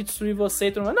agora eu tenho que destruir você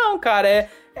e tudo mais. Não, cara,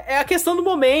 é a questão do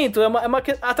momento, é uma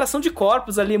atração de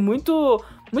corpos ali muito...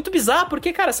 Muito bizarro,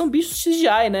 porque, cara, são bichos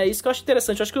CGI, né? Isso que eu acho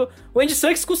interessante. Eu acho que o Andy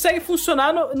Serkis consegue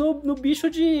funcionar no bicho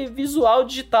de visual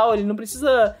digital. Ele não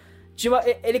precisa...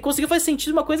 ele conseguiu fazer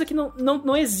sentido uma coisa que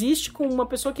não existe com uma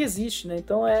pessoa que existe, né?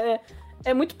 Então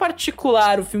é muito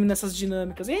particular o filme nessas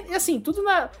dinâmicas. E assim, tudo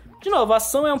na... De novo, a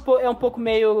ação é um pouco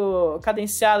meio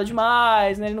cadenciada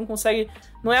demais, né? Ele não consegue...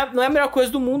 Não é a melhor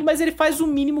coisa do mundo, mas ele faz o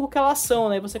mínimo com aquela ação,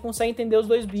 né? E você consegue entender os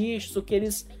dois bichos,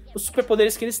 os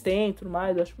superpoderes que eles têm e tudo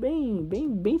mais. Eu acho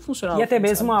bem funcional. E até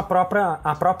mesmo a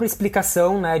própria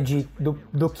explicação, né,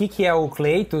 do que é o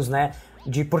Cletus, né,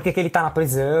 de por que ele tá na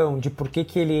prisão, de por que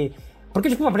ele... Porque,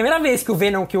 tipo, a primeira vez que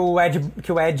o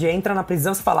Ed entra na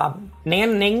prisão, você fala...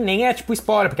 Nem é, tipo,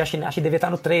 spoiler, porque acho que devia estar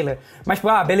no trailer. Mas, tipo,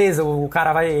 beleza, o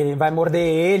cara vai morder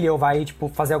ele ou vai, tipo,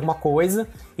 fazer alguma coisa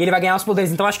e ele vai ganhar os poderes.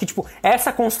 Então, acho que, tipo,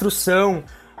 essa construção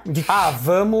de...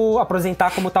 vamos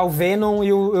apresentar como tá o Venom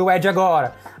e o Ed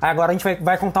agora. Aí agora a gente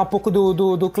vai contar um pouco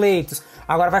do Cletus.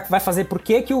 Agora vai fazer por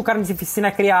que o Carnificina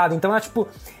é criado. Então, é, tipo,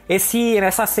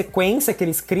 essa sequência que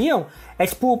eles criam é,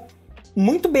 tipo,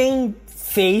 muito bem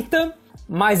feita,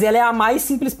 mas ela é a mais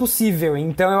simples possível.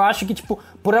 Então eu acho que, tipo,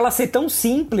 por ela ser tão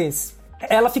simples,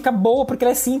 ela fica boa porque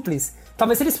ela é simples.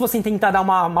 Talvez se eles fossem tentar dar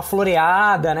uma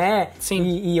floreada, né? Sim.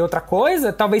 E outra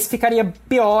coisa, talvez ficaria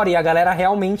pior e a galera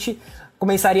realmente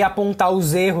começaria a apontar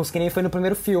os erros, que nem foi no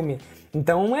primeiro filme.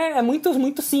 Então é muito,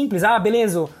 muito simples.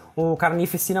 Beleza, o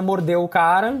Carnificina mordeu o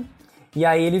cara... E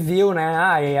aí ele viu, né?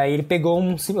 E aí ele pegou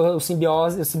o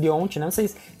simbionte, né? Não sei,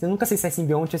 eu nunca sei se é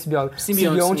simbionte ou simbionte.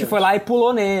 Simbionte foi lá e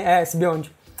pulou nele. Simbionte.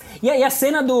 E aí a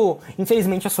cena do...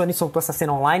 Infelizmente a Sony soltou essa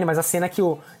cena online, mas a cena que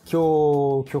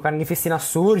o Carnificina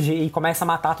surge e começa a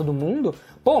matar todo mundo,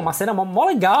 pô, uma cena mó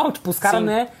legal, tipo, os caras,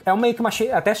 né? É meio que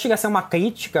até chega a ser uma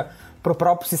crítica pro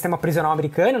próprio sistema prisional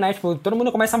americano, né? Tipo, todo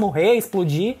mundo começa a morrer,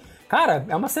 explodir. Cara,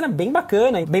 é uma cena bem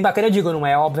bacana. Bem bacana, eu digo, não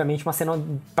é obviamente uma cena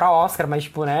pra Oscar, mas,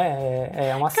 tipo, né,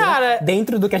 é uma cena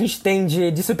dentro do que a gente tem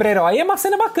de super-herói, é uma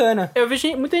cena bacana. Eu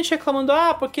vejo muita gente reclamando,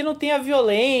 porque não tem a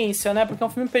violência, né, porque é um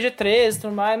filme PG-13 e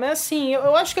tudo mais, mas assim,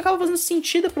 eu acho que acaba fazendo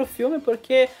sentido pro filme,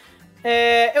 porque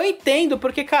eu entendo,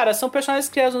 porque, cara, são personagens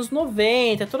criados nos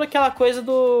 90, toda aquela coisa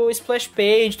do Splash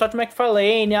Page, Todd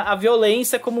McFarlane, a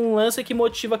violência como um lance que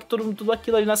motiva tudo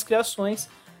aquilo ali nas criações.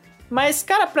 Mas,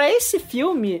 cara, pra esse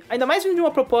filme, ainda mais vindo de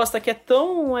uma proposta que é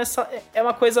tão... é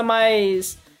uma coisa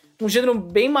mais... um gênero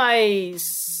bem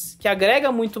mais... que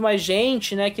agrega muito mais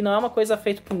gente, né? Que não é uma coisa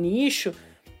feita pro nicho.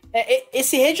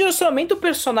 Esse redirecionamento do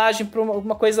personagem pra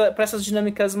uma coisa... pra essas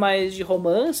dinâmicas mais de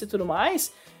romance e tudo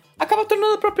mais... acaba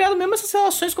tornando apropriado mesmo essas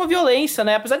relações com a violência,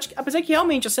 né? Apesar que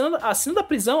realmente a cena da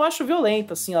prisão eu acho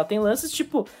violenta, assim. Ela tem lances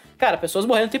tipo... cara, pessoas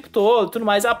morrendo o tempo todo e tudo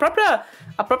mais. A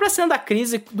própria cena da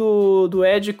crise do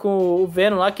Ed com o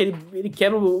Venom lá, que ele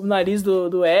quebra o nariz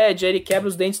do Ed, aí ele quebra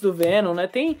os dentes do Venom, né?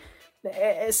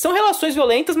 São relações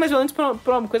violentas, mas violentas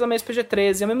pra uma coisa mais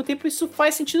PG-13. E ao mesmo tempo isso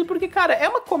faz sentido porque, cara, é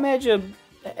uma comédia...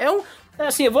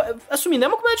 assim, eu vou assumindo, é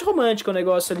uma comédia romântica o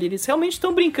negócio ali. Eles realmente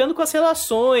estão brincando com as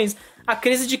relações, a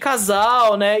crise de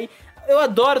casal, né? E eu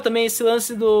adoro também esse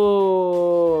lance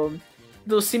do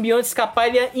simbionte escapar,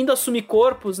 ele ainda assumir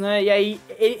corpos, né? E aí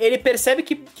ele percebe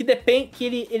que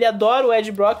ele adora o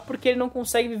Ed Brock porque ele não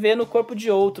consegue viver no corpo de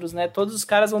outros, né? Todos os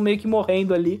caras vão meio que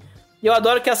morrendo ali. E eu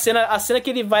adoro que a cena que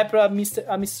ele vai pra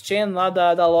Miss Chen lá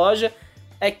da loja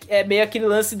é meio aquele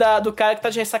lance do cara que tá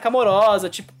de ressaca amorosa,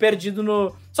 tipo, perdido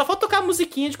no... Só falta tocar a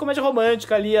musiquinha de comédia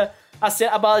romântica ali,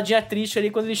 a baladinha triste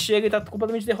ali, quando ele chega e tá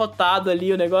completamente derrotado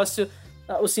ali, o negócio,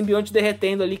 o simbionte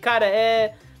derretendo ali. Cara,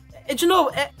 de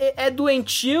novo, é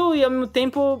doentio e ao mesmo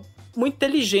tempo muito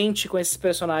inteligente com esses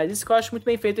personagens. Isso que eu acho muito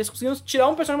bem feito. Eles conseguiram tirar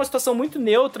um personagem de uma situação muito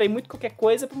neutra e muito qualquer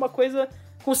coisa pra uma coisa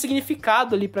com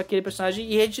significado ali pra aquele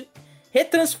personagem e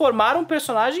retransformar um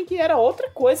personagem que era outra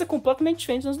coisa completamente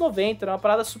diferente nos anos 90. Era uma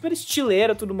parada super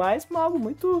estileira e tudo mais, mas algo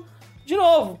muito, de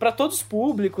novo, pra todos os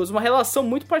públicos, uma relação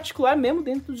muito particular mesmo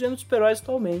dentro do gênero dos super-heróis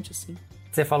atualmente, assim.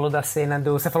 Você falou da cena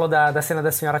da cena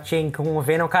da Senhora Chen com o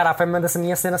Venom, cara, foi uma das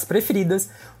minhas cenas preferidas,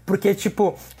 porque,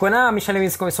 tipo, quando a Michelle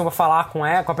Williams começou a falar com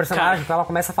a personagem, quando ela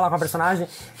começa a falar com a personagem,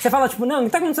 você fala, tipo, não,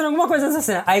 tá acontecendo alguma coisa nessa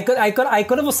cena. Aí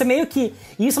quando você meio que...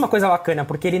 Isso é uma coisa bacana,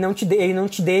 porque ele não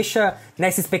te deixa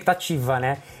nessa expectativa,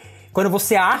 né? quando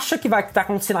você acha que vai estar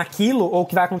acontecendo aquilo, ou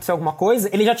que vai acontecer alguma coisa,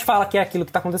 ele já te fala que é aquilo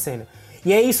que tá acontecendo.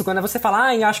 E é isso, quando você fala,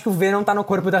 acho que o Venom tá no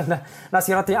corpo da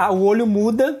senhora, o olho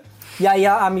muda, e aí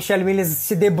a Michelle Williams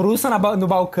se debruça no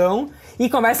balcão e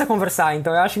começa a conversar.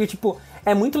 Então eu acho que, tipo,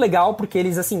 é muito legal porque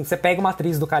eles, assim, você pega uma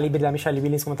atriz do calibre da Michelle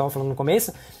Williams, como eu tava falando no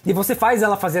começo, e você faz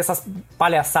ela fazer essas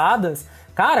palhaçadas,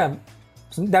 cara,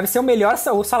 deve ser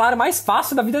o salário mais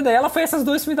fácil da vida dela foi essas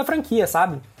 2 filmes da franquia,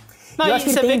 sabe? Não, e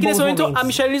você vê que nesse momento a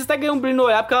Michelle Williams até ganha um brilho no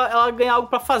olhar porque ela ganha algo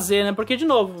pra fazer, né? Porque, de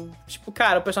novo, tipo,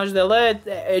 cara, o personagem dela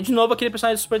é de novo aquele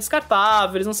personagem super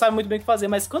descartável, eles não sabem muito bem o que fazer,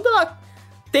 mas quando ela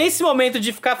tem esse momento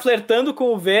de ficar flertando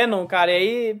com o Venom, cara, e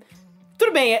aí...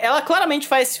 Tudo bem, ela claramente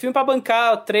faz esse filme pra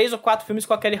bancar 3 ou 4 filmes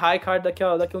com a Kelly Reichardt daqui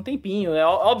a um tempinho, é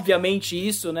obviamente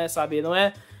isso, né, sabe? Não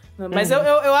é... Mas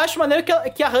eu acho maneiro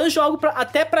que arranjam algo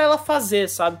até pra ela fazer,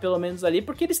 sabe? Pelo menos ali,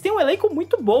 porque eles têm um elenco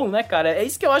muito bom, né, cara? É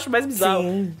isso que eu acho mais bizarro.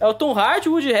 Sim. É o Tom Hardy,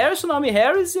 o Woody Harrelson, o Naomi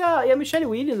Harris e a Michelle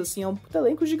Williams, assim. É um puta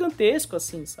elenco gigantesco,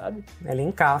 assim, sabe?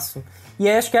 Elencaço. E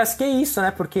acho que é isso,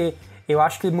 né? Porque eu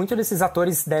acho que muitos desses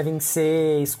atores devem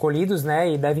ser escolhidos,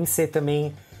 né? E devem ser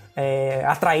também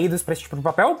atraídos pra esse tipo de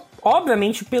papel.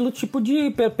 Obviamente pelo tipo de...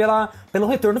 pelo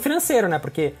retorno financeiro, né?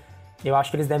 Porque... eu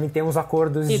acho que eles devem ter uns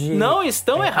acordos de... não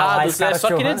estão errados,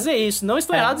 só queria dizer isso. Não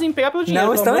estão errados em pegar pelo dinheiro.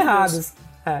 Não estão errados.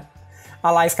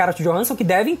 A lá Scarlett Johansson, que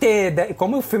devem ter...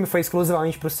 como o filme foi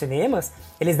exclusivamente pros cinemas,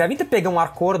 eles devem ter pegado um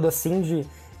acordo, assim,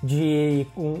 de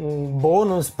um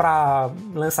bônus pra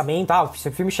lançamento. Se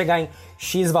o filme chegar em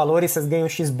X valores, vocês ganham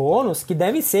X bônus, que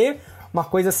deve ser uma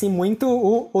coisa, assim, muito...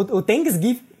 O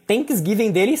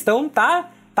Thanksgiving deles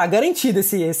tá garantido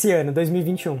esse ano,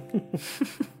 2021.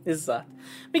 Exato.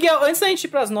 Miguel, antes da gente ir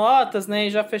pras notas, né, e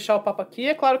já fechar o papo aqui,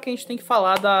 é claro que a gente tem que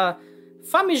falar da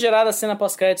famigerada cena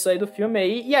pós-créditos aí do filme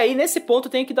aí, e aí nesse ponto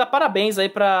eu tenho que dar parabéns aí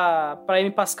pra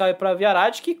Amy Pascal e pra Avi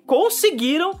Arad, que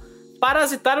conseguiram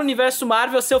parasitar o universo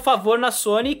Marvel a seu favor na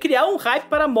Sony e criar um hype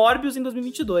para Morbius em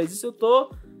 2022. Isso eu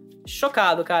tô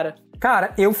chocado, cara.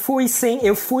 Cara, eu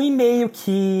fui meio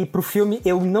que pro filme,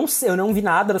 eu não vi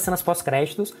nada das cenas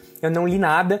pós-créditos, eu não li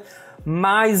nada,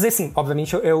 mas, assim,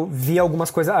 obviamente eu vi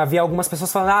algumas coisas, havia algumas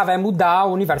pessoas falando, vai mudar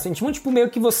o universo. Então, tipo, meio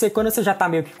que você, quando você já tá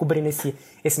meio que cobrindo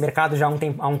esse mercado já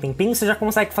há um tempinho, você já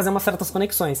consegue fazer umas certas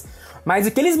conexões. Mas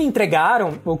o que eles me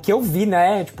entregaram, o que eu vi,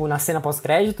 né, tipo, na cena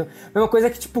pós-crédito, é uma coisa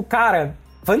que, tipo, cara,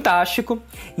 fantástico.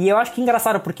 E eu acho que é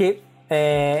engraçado, porque...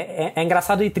 É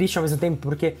engraçado e triste ao mesmo tempo,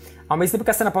 porque ao mesmo tempo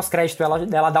que a cena pós-crédito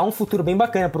ela dá um futuro bem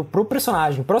bacana pros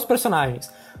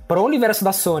personagens, pro universo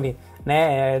da Sony,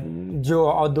 né,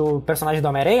 do personagem do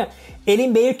Homem-Aranha, ele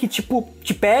meio que, tipo,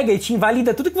 te pega e te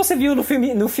invalida tudo que você viu no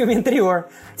filme anterior.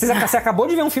 Você acabou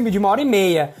de ver um filme de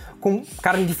 1h30 com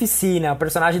Carnificina, o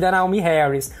personagem da Naomi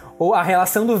Harris, ou a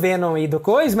relação do Venom e do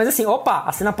Coisa, mas assim,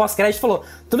 a cena pós-crédito falou,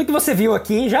 tudo que você viu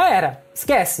aqui já era,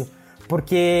 esquece.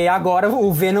 Porque agora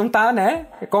o Venom tá, né?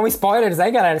 Com spoilers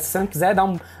aí, galera. Se você não quiser dar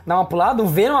uma pulada, o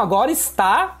Venom agora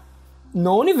está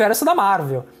no universo da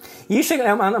Marvel. E isso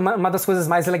é uma das coisas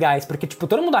mais legais, porque, tipo,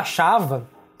 todo mundo achava,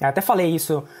 eu até falei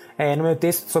isso no meu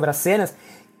texto sobre as cenas,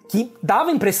 que dava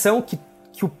a impressão que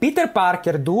o Peter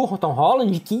Parker do Tom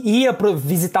Holland que ia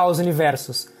visitar os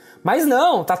universos. Mas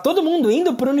não, tá todo mundo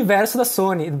indo pro universo da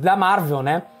Sony, da Marvel,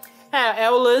 né?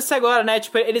 É o lance agora, né?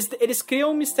 Tipo, eles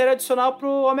criam um mistério adicional pro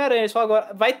Homem-Aranha. Eles falam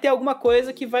agora, vai ter alguma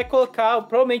coisa que vai colocar...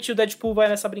 Provavelmente o Deadpool vai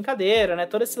nessa brincadeira, né?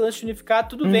 Todo esse lance de unificar,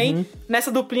 tudo vem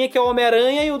nessa duplinha que é o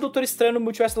Homem-Aranha e o Doutor Estranho no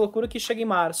Multiverso da Loucura, que chega em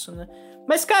março, né?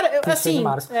 Mas, cara,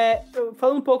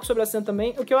 falando um pouco sobre a cena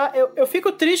também, o que eu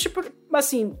fico triste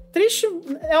assim, triste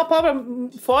é uma palavra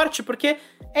forte, porque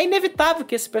é inevitável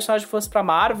que esse personagem fosse pra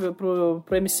Marvel, pro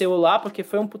MCU lá, porque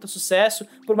foi um puta sucesso.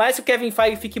 Por mais que o Kevin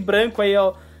Feige fique branco aí,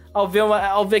 ao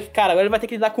ver que, cara, agora ele vai ter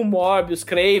que lidar com Morbius,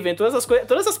 Kraven, todas essas coisas,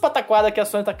 todas essas pataquadas que a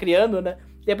Sony tá criando, né?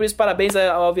 E é por isso, parabéns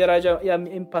ao Avi Arad e a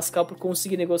Amy Pascal por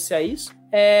conseguir negociar isso.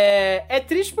 É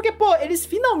triste porque, eles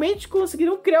finalmente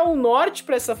conseguiram criar um norte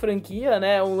pra essa franquia,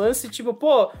 né? Um lance tipo,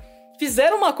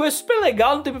 fizeram uma coisa super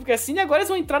legal no tempo porque assim, e agora eles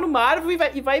vão entrar no Marvel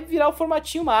e vai virar o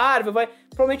formatinho Marvel,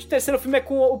 provavelmente o terceiro filme é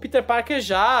com o Peter Parker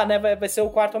já, né? Vai ser o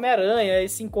quarto Homem-Aranha,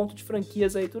 esse encontro de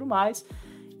franquias aí e tudo mais.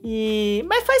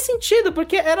 Mas faz sentido,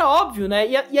 porque era óbvio, né?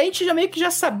 E a gente já meio que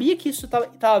já sabia que isso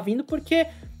tava vindo, porque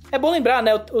é bom lembrar,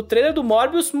 né? O trailer do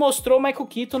Morbius mostrou o Michael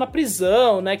Keaton na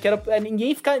prisão, né? Que era,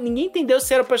 ninguém entendeu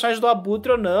se era o personagem do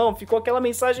Abutre ou não. Ficou aquela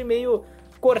mensagem meio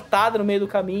cortada no meio do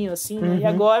caminho, assim, né? E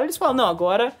agora eles falam, não,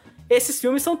 agora esses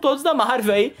filmes são todos da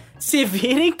Marvel aí. Se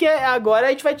virem que agora a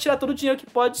gente vai tirar todo o dinheiro que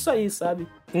pode disso aí, sabe?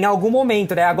 Em algum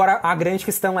momento, né? Agora, a grande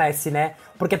questão é se, né?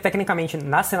 Porque, tecnicamente,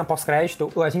 na cena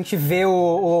pós-crédito, a gente vê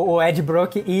o Ed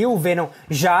Brock e o Venom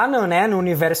já no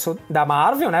universo da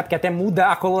Marvel, né? Porque até muda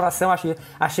a coloração,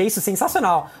 achei isso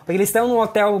sensacional. Porque eles estão num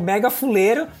hotel mega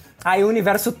fuleiro, aí o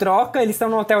universo troca, eles estão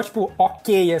num hotel, tipo,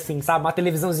 ok, assim, sabe? Uma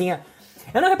televisãozinha...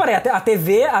 Eu não reparei, a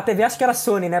TV acho que era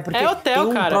Sony, né? Porque é hotel,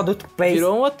 tem um cara. product place.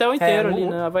 Virou um hotel inteiro ali,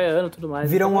 né? Havaiano e tudo mais.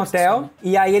 Virou um hotel,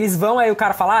 e aí eles vão, aí o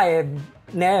cara fala,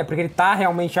 né, porque ele tá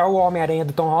realmente o Homem-Aranha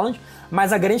do Tom Holland,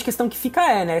 mas a grande questão que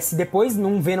fica né, se depois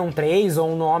num Venom 3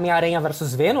 ou no Homem-Aranha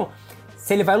vs Venom,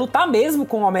 se ele vai lutar mesmo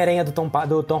com o Homem-Aranha do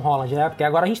Tom Holland, né, porque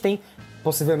agora a gente tem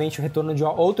possivelmente o retorno de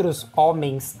outros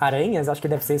Homens-Aranhas, acho que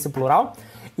deve ser esse o plural,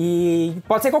 e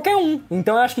pode ser qualquer um,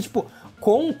 então eu acho que, tipo,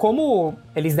 como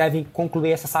eles devem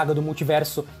concluir essa saga do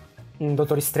multiverso em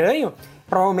Doutor Estranho,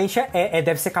 provavelmente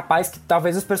deve ser capaz que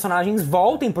talvez os personagens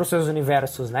voltem para os seus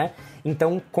universos, né?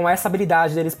 Então, com essa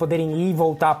habilidade deles poderem ir e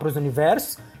voltar para os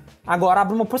universos, agora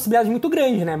abre uma possibilidade muito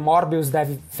grande, né? Morbius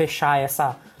deve fechar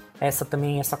essa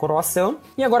coroação.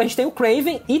 E agora a gente tem o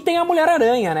Kraven e tem a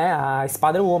Mulher-Aranha, né? A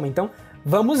Spider-Woman. Então,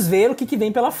 vamos ver o que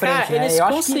vem pela frente, cara, né? Eles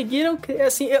conseguiram,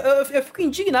 assim, eu fico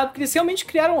indignado, porque eles realmente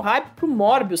criaram um hype pro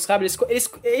Morbius, sabe? É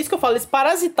isso que eu falo, eles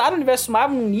parasitaram o universo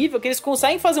Marvel num nível que eles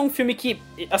conseguem fazer um filme que,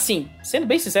 assim, sendo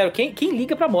bem sincero, quem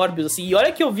liga pra Morbius, assim? E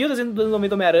olha que eu vi o desenho do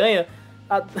Homem-Aranha,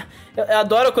 eu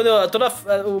adoro quando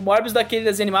o Morbius daquele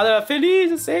desenho animado era feliz,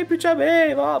 eu sempre te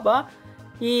amei, blá, blá.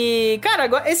 E, cara,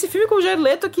 agora, esse filme com o Jared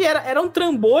Leto, que era um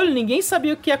trambolho, ninguém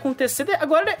sabia o que ia acontecer,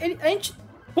 agora a gente...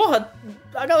 Porra,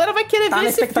 a galera vai querer ver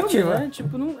esse filme, né?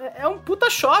 Tipo, é um puta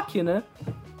choque, né?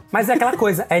 Mas é aquela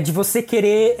coisa, é de você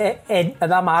querer, é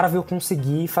da Marvel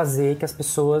conseguir fazer que as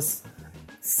pessoas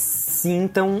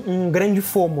sintam um grande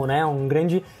FOMO, né? Um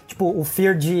grande, tipo, o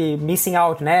fear de missing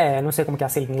out, né? Não sei como que é a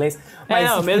sigla em inglês. Mas,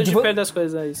 o tipo, medo de perder as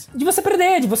coisas, é isso. De você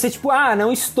perder, de você, tipo,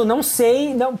 não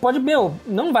sei, não,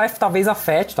 não vai, talvez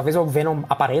afete, talvez o Venom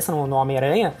apareça no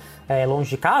Homem-Aranha, longe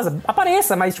de casa,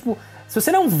 apareça, mas, tipo, se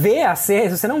você não vê a série,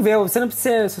 se você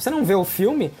não vê o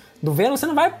filme do Venom, você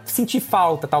não vai sentir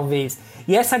falta, talvez.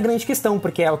 E essa é a grande questão,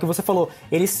 porque é o que você falou,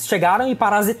 eles chegaram e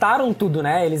parasitaram tudo,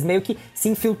 né? Eles meio que se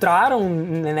infiltraram,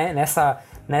 né,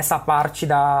 nessa parte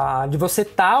de você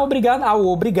estar obrigado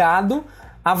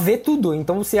a ver tudo.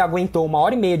 Então você aguentou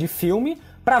 1h30 de filme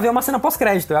pra ver uma cena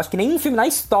pós-crédito. Eu acho que nenhum filme na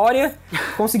história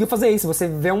conseguiu fazer isso. Você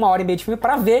vê 1h30 de filme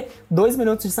pra ver 2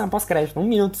 minutos de cena pós-crédito, 1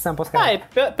 minuto de cena pós-crédito.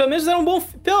 Pelo menos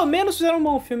fizeram um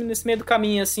bom filme nesse meio do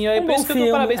caminho, assim. É por isso que eu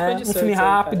dou parabéns pra edição. Um filme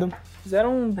rápido. Cara.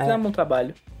 Fizeram um bom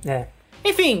trabalho.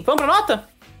 Enfim, vamos pra nota?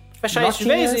 Fechar isso de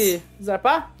vez e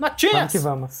zarpar? Notinhas! Vamos que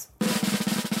vamos.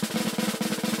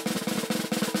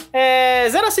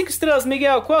 0 a 5 estrelas,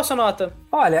 Miguel, qual é a sua nota?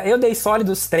 Olha, eu dei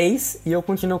sólidos 3 e eu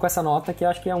continuo com essa nota, que eu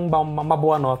acho que é uma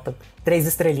boa nota. 3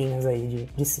 estrelinhas aí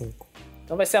de 5.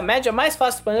 Então vai ser a média mais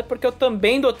fácil de planejar, porque eu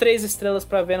também dou 3 estrelas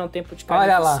pra ver num tempo de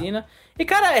carnificina. E,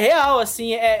 cara, é real,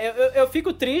 assim, eu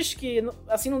fico triste que,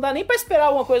 assim, não dá nem pra esperar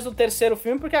alguma coisa do terceiro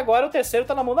filme, porque agora o terceiro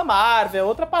tá na mão da Marvel, é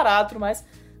outro aparato,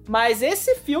 mas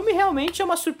esse filme realmente é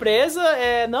uma surpresa,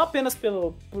 não apenas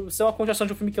por ser uma continuação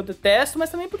de um filme que eu detesto, mas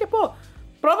também porque,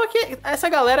 prova que essa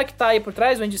galera que tá aí por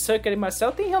trás, o Andy Serkis e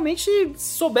Marcel, realmente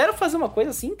souberam fazer uma coisa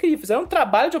assim incrível. Fizeram um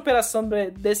trabalho de operação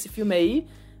desse filme aí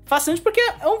fascinante, porque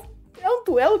é um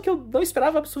duelo que eu não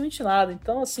esperava absolutamente nada.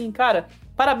 Então, assim, cara,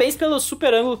 parabéns pelo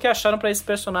super ângulo que acharam pra esse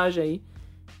personagem aí.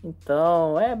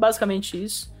 Então, é basicamente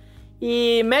isso.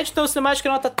 E média então cinemática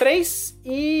nota 3.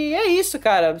 E é isso,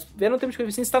 cara. Vendo o tempo de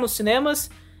carnificina, está nos cinemas.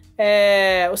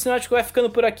 O Cinemático vai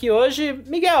ficando por aqui hoje.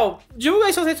 Miguel, divulga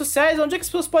aí suas redes sociais, onde é que as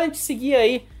pessoas podem te seguir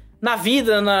aí na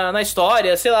vida, na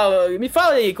história, sei lá, me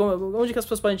fala aí, onde que as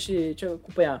pessoas podem te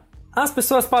acompanhar? As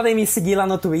pessoas podem me seguir lá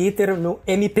no Twitter, no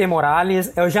MP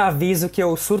Morales. Eu já aviso que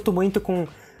eu surto muito com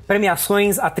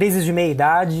premiações, atrizes de meia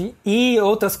idade e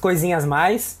outras coisinhas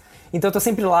mais. Então eu tô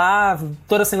sempre lá,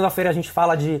 toda segunda-feira a gente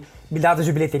fala de dados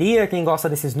de bilheteria, quem gosta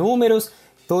desses números.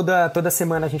 Toda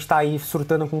semana a gente tá aí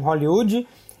surtando com Hollywood.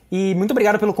 E muito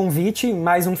obrigado pelo convite,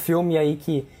 mais um filme aí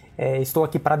que estou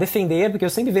aqui para defender, porque eu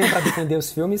sempre venho para defender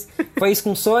os filmes. Foi isso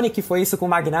com Sonic, foi isso com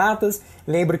Magnatas.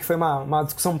 Lembro que foi uma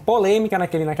discussão polêmica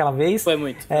naquela vez. Foi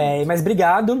muito. Mas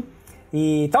obrigado.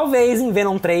 E talvez em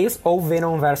Venom 3 ou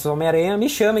Venom vs Homem-Aranha me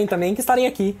chamem também, que estarei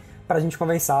aqui pra gente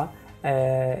conversar.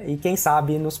 E quem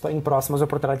sabe em próximas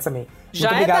oportunidades também. Já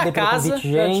muito obrigado da pelo casa,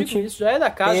 convite, gente. Já é da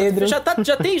casa. Pedro.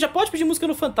 Já pode pedir música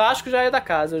no Fantástico, já é da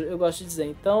casa, eu gosto de dizer.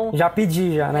 Então, já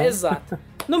pedi, né? Exato.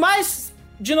 No mais,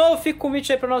 de novo, fica o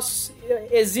convite aí para nossos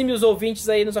exímios ouvintes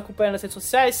aí nos acompanhando nas redes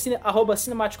sociais,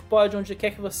 @cinemáticopod, onde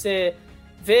quer que você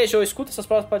veja ou escuta seus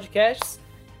próprios podcasts.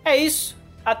 É isso.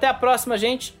 Até a próxima,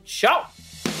 gente. Tchau!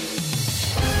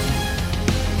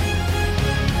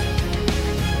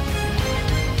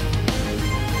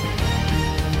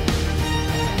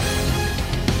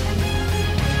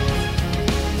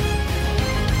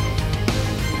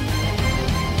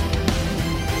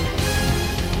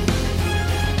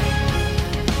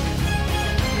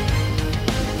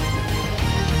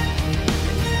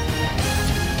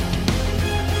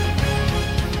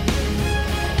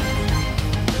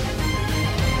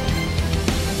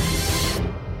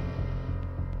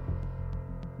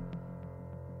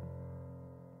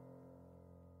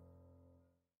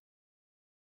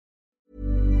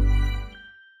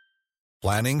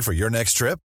 Planning for your next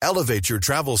trip? Elevate your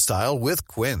travel style with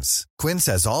Quince. Quince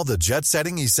has all the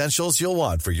jet-setting essentials you'll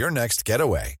want for your next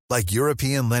getaway, like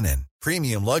European linen,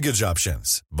 premium luggage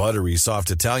options, buttery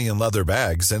soft Italian leather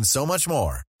bags, and so much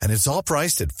more. And it's all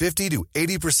priced at 50 to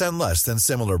 80% less than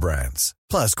similar brands.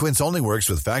 Plus, Quince only works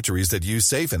with factories that use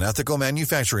safe and ethical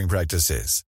manufacturing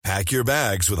practices. Pack your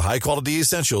bags with high-quality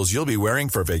essentials you'll be wearing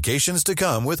for vacations to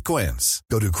come with Quince.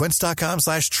 Go to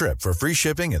quince.com/trip for free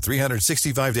shipping and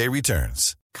 365-day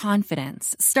returns.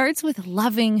 Confidence starts with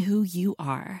loving who you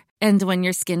are. And when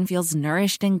your skin feels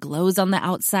nourished and glows on the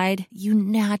outside, you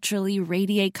naturally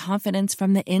radiate confidence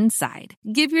from the inside.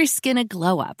 Give your skin a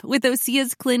glow up with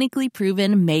Osea's clinically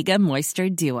proven Mega Moisture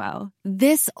Duo.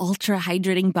 This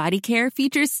ultra-hydrating body care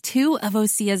features 2 of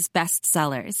Osea's best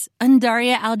sellers,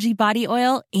 Undaria Algae Body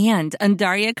Oil and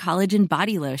Undaria Collagen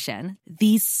Body Lotion.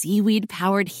 These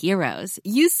seaweed-powered heroes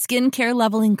use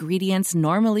skincare-level ingredients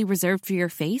normally reserved for your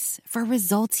face for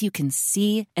results you can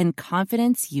see and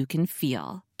confidence you can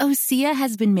feel. Osea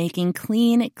has been making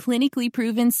clean, clinically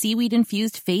proven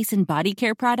seaweed-infused face and body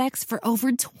care products for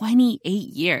over 28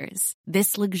 years.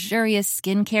 This luxurious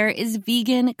skincare is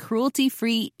vegan,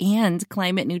 cruelty-free, and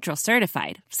climate-neutral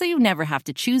certified, so you never have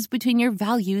to choose between your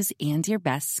values and your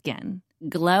best skin.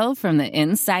 Glow from the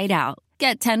inside out.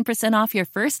 Get 10% off your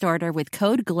first order with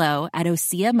code GLOW at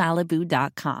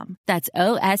OseaMalibu.com. That's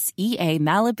OSEA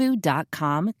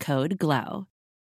Malibu.com, code GLOW.